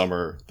Pole, it's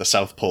summer. The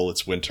South Pole,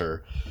 it's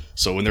winter.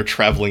 So when they're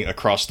traveling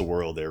across the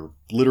world, they're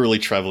literally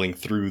traveling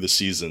through the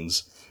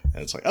seasons.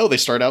 And it's like, oh, they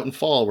start out in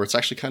fall where it's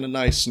actually kind of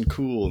nice and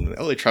cool. And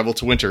oh, they travel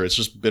to winter. It's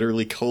just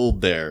bitterly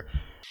cold there.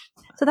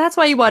 So that's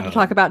why you wanted to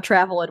talk about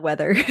travel and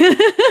weather. A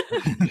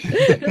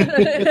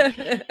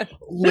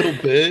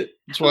little bit.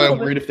 That's why I'm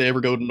worried if they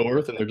ever go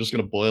north and they're just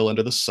going to boil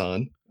under the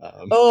sun.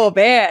 Oh,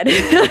 man.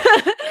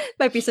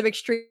 Might be some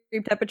extreme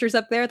temperatures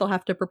up there. They'll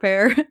have to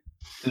prepare.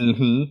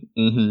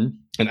 And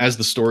as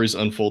the story's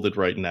unfolded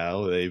right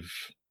now, they've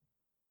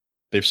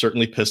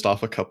certainly pissed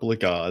off a couple of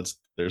gods.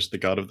 There's the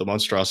god of the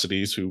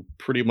monstrosities who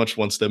pretty much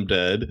wants them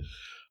dead.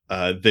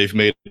 They've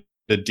made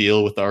a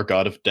deal with our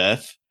god of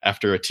death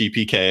after a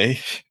TPK.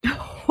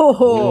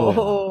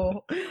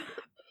 Oh.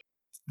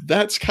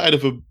 That's kind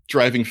of a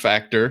driving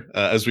factor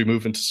as we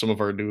move into some of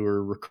our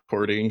newer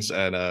recordings,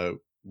 and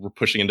we're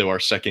pushing into our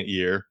 2nd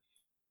year.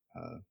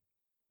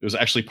 It was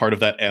actually part of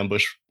that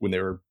ambush when they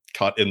were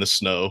caught in the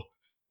snow.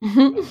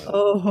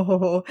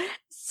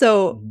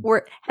 So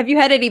have you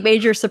had any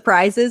major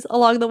surprises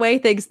along the way?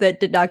 Things that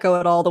did not go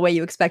at all the way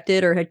you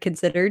expected or had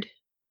considered?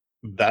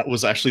 That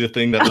was actually the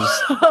thing that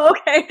was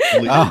okay.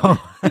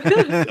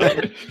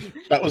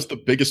 That was the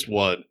biggest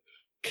one,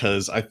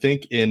 because I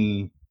think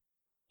in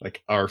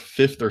like our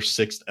 5th or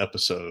 6th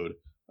episode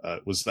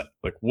was that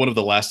like one of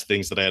the last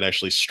things that I had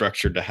actually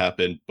structured to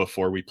happen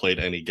before we played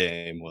any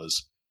game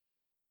was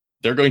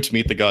they're going to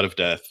meet the god of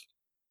death.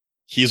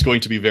 He's going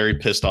to be very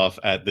pissed off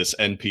at this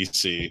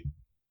NPC,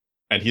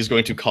 and he's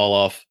going to call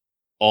off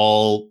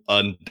all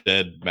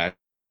undead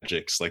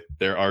magics. Like,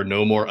 there are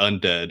no more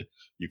undead.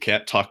 You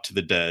can't talk to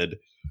the dead.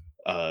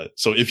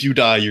 So if you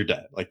die, you're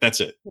dead. Like that's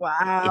it.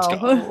 Wow. It's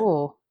gone.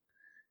 Oh.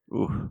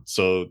 Ooh.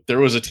 So there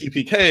was a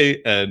TPK,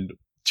 and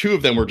 2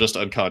 of them were just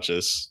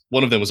unconscious.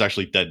 One of them was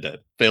actually dead.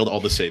 Failed all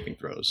the saving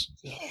throws.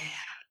 Yeah.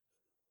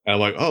 And I'm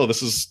like, oh,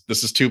 this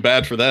is too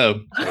bad for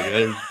them.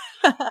 Like,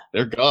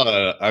 they're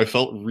gone. I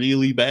felt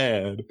really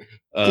bad.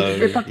 Did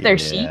you rip up their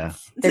yeah.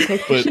 sheets? Their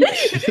But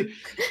pictures?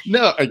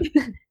 no,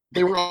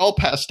 they were all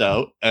passed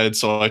out, and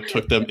so I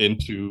took them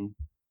into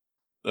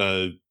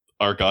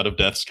our God of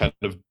Death's kind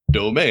of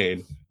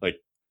domain. Like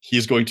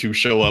he's going to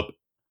show up,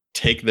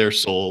 take their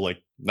soul. Like,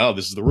 no,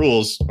 this is the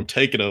rules. I'm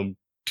taking them.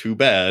 Too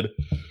bad.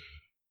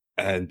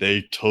 And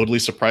they totally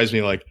surprised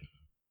me. Like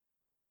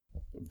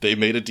they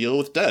made a deal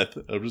with death.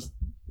 I was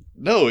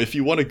no. If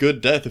you want a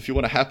good death, if you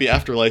want a happy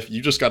afterlife,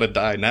 you just got to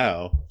die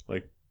now.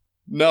 Like,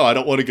 no, I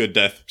don't want a good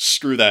death.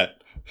 Screw that.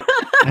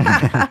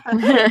 I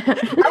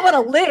want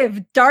to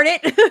live, darn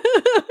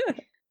it.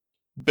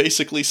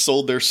 Basically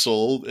sold their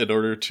soul in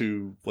order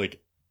to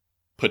like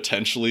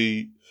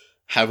potentially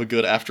have a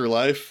good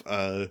afterlife,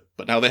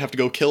 but now they have to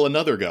go kill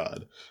another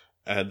god,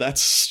 and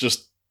that's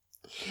just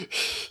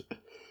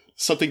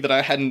something that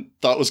I hadn't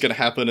thought was going to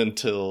happen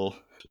until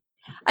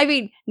I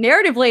mean,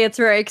 narratively, it's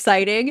very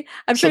exciting.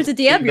 I'm sure as a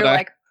DM, something you're that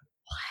like,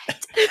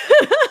 what?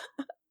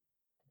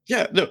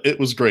 yeah, no, it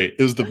was great.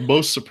 It was the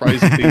most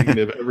surprising thing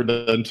they've ever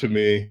done to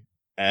me,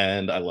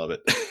 and I love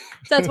it.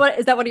 Is that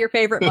one of your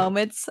favorite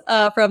moments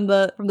from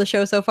the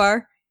show so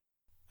far?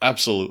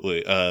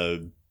 Absolutely.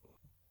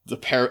 The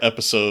pair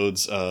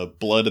episodes,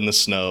 Blood in the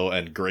Snow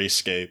and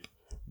Grayscape,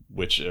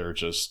 which are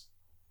just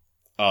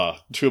 2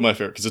 of my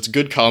favorite, because it's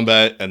good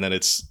combat, and then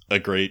it's a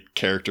great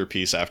character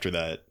piece after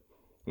that,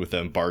 with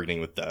them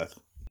bargaining with death.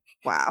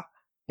 Wow.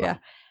 Yeah.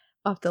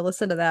 I'll have to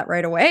listen to that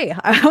right away.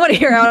 I want to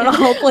hear how it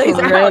all plays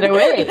out. Right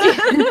away.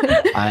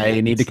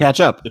 I need to catch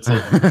up.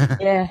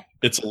 Yeah.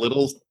 It's a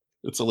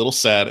little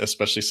sad,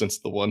 especially since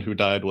the one who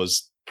died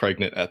was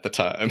pregnant at the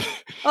time.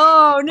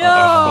 Oh no.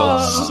 I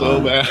felt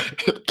so bad.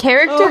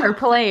 Character Oh. or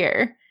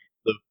player?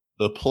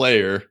 The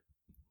player.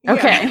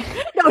 Okay.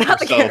 No, not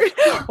the Myself.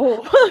 character.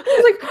 Oh. I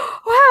was like,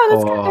 wow,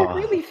 that's Oh. going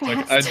really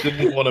Like, fast. I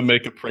didn't want to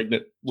make a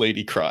pregnant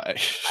lady cry.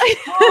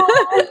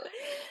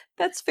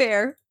 That's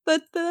fair.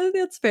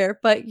 That's fair.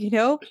 But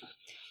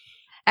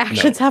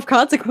actions have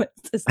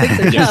consequences. Things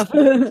are Yes.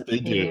 tough. They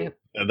do. Yeah.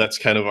 And that's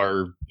kind of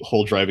our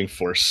whole driving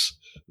force.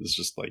 It's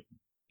just like,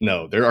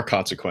 no, there are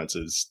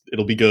consequences.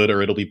 It'll be good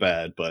or it'll be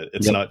bad, but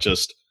it's Yep. not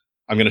just,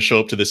 I'm going to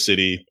show up to this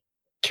city,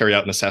 carry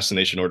out an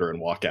assassination order, and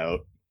walk out.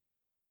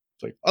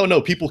 It's like, oh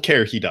no, people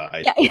care he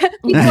died. Yeah,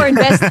 people are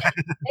invested.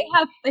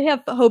 They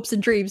have hopes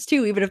and dreams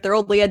too, even if they're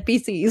only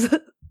NPCs.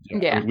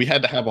 Yeah. We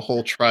had to have a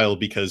whole trial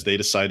because they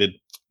decided,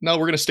 no,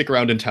 we're going to stick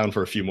around in town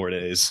for a few more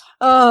days.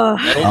 Oh.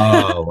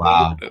 Oh,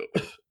 wow.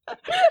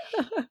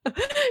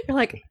 You're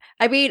like,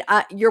 I mean,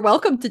 you're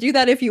welcome to do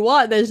that if you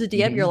want. There's a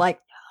DM. You're Mhm. like,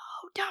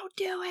 no, don't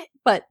do it.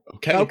 But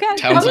Okay, Okay.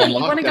 town's Okay, on you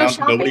wanna go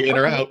lockdown. Nobody shopping? in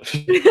or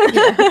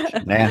Okay.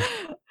 out. Man.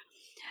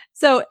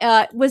 So,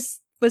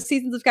 was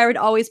Seasons of Skyrim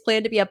always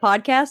planned to be a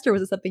podcast, or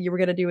was it something you were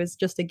going to do as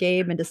just a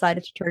game and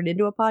decided to turn it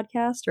into a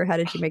podcast, or how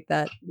did you make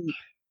that leap?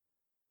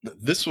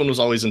 This one was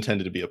always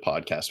intended to be a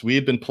podcast. We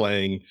had been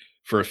playing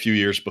for a few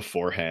years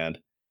beforehand.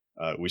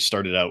 We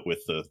started out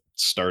with the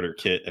starter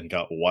kit and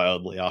got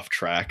wildly off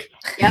track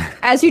Yeah,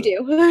 as you do.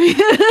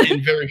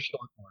 in very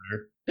short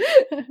order.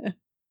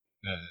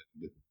 And,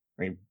 I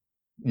mean,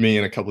 me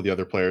and a couple of the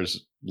other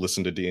players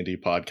listened to D&D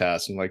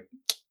podcasts and like,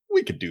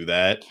 we could do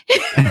that.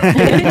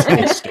 It's a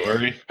good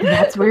story. And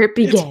that's where it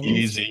It's begins.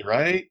 easy,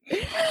 right?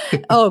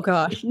 Oh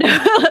gosh,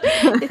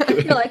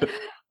 you're like,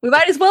 we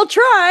might as well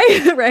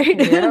try, right?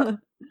 Yeah.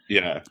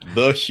 Yeah,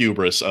 the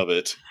hubris of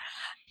it.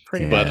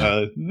 Pretty Yeah. much.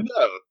 But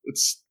no, it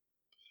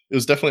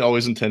was definitely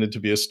always intended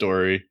to be a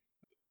story.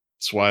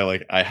 That's why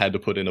like I had to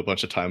put in a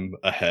bunch of time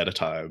ahead of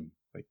time,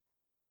 like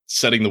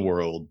setting the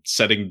world,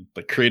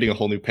 creating a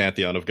whole new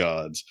pantheon of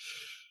gods,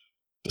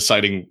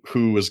 deciding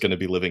who was going to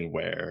be living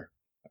where.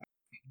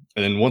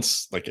 And then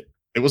once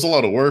it was a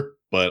lot of work,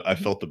 but I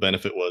felt the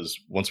benefit was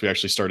once we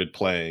actually started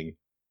playing,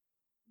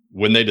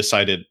 when they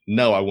decided,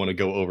 no, I want to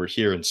go over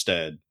here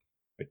instead.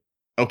 Like,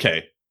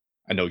 okay,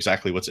 I know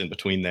exactly what's in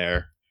between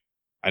there.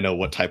 I know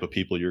what type of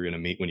people you're going to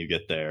meet when you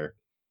get there.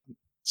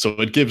 So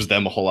it gives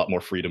them a whole lot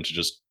more freedom to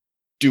just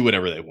do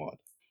whatever they want.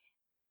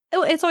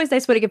 It's always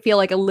nice when it can feel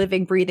like a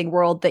living, breathing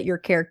world that your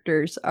player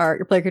characters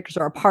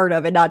are a part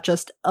of, and not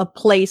just a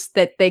place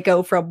that they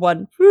go from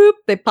one. Whoop,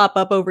 they pop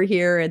up over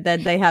here, and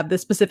then they have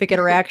this specific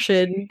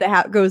interaction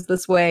that goes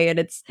this way, and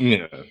it's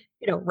Yeah.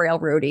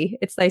 railroady.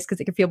 It's nice because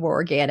it can feel more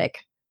organic,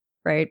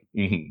 right?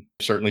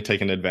 Certainly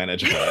taking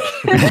advantage of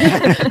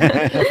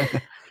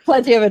that.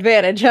 Plenty of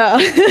advantage, huh?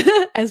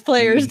 As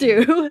players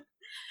do.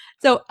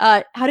 So,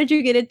 how did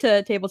you get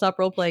into tabletop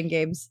role playing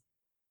games?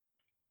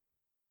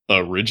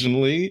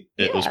 Originally,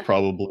 it was Yeah.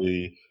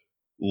 probably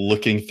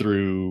looking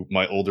through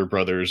my older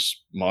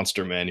brother's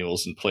monster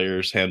manuals and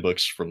players'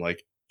 handbooks from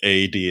like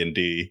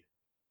AD&D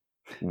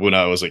when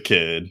I was a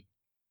kid.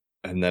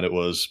 And then it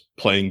was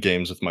playing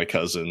games with my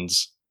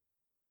cousins.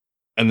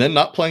 And then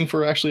not playing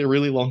for actually a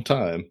really long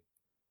time.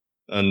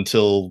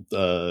 until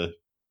I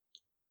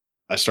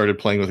started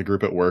playing with a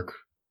group at work,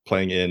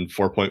 playing in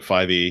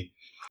 4.5e.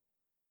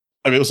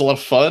 I mean, it was a lot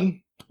of fun,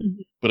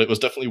 but it was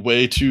definitely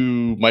way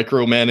too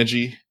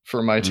micromanagey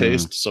for my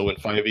taste. So when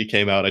 5e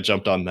came out, I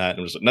jumped on that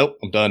and was like, nope,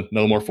 I'm done.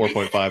 No more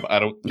 4.5. I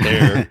don't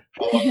care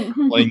how long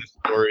I'm playing the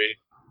story.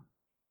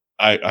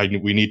 I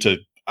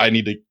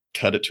need to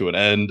cut it to an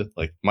end.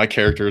 Like, my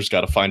character's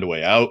got to find a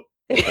way out.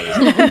 Because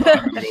I'm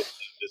gonna go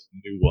this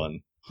new one.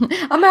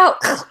 I'm out.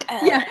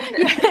 Yeah.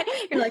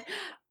 You're like,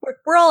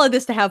 we're all in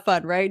this to have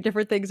fun, right?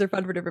 Different things are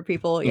fun for different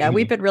people. Yeah,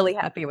 we've been really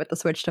happy with the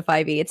switch to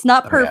 5e. It's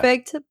not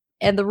perfect,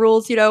 and the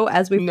rules,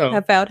 as we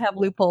have found, have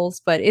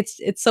loopholes, but it's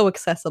so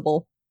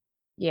accessible.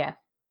 Yeah.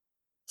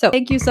 So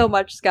thank you so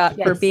much, Scott,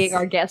 for Yes. being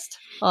our guest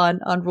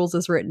on Rules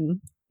as Written.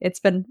 It's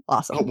been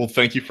awesome. Oh, well,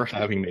 thank you for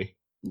having me.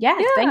 Yeah.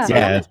 Thanks. Yeah,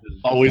 man.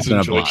 Always been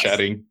a enjoy blast.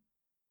 chatting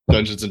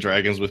Dungeons and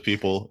Dragons with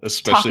people,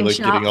 especially Talking like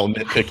shop. getting all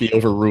nitpicky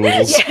over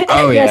rules.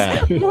 Oh,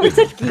 Yes, we're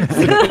such geeks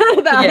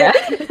about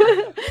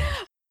it.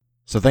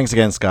 So thanks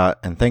again, Scott,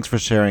 and thanks for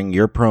sharing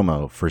your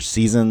promo for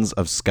Seasons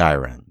of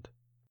Skyrend.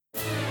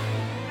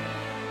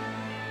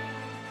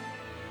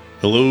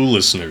 Hello,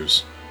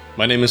 listeners.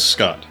 My name is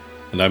Scott,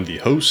 and I'm the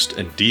host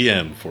and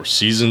DM for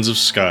Seasons of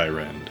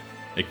Skyrend,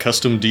 a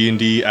custom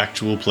D&D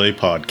actual play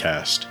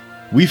podcast.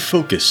 We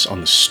focus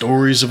on the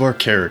stories of our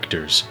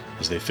characters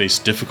as they face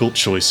difficult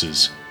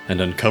choices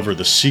and uncover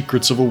the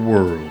secrets of a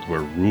world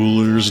where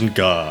rulers and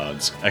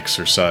gods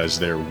exercise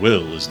their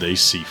will as they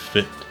see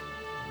fit.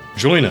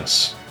 Join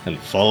us and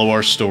follow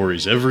our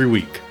stories every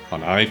week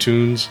on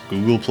iTunes,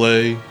 Google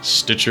Play,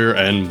 Stitcher,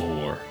 and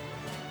more.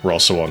 We're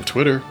also on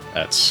Twitter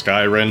at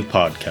Skyrend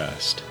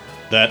Podcast.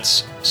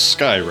 That's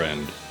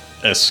Skyrend,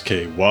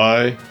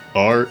 SKYREND.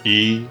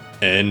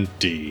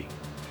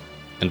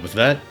 And with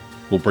that,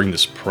 we'll bring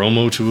this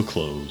promo to a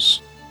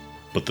close.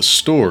 But the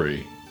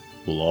story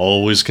will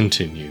always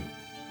continue.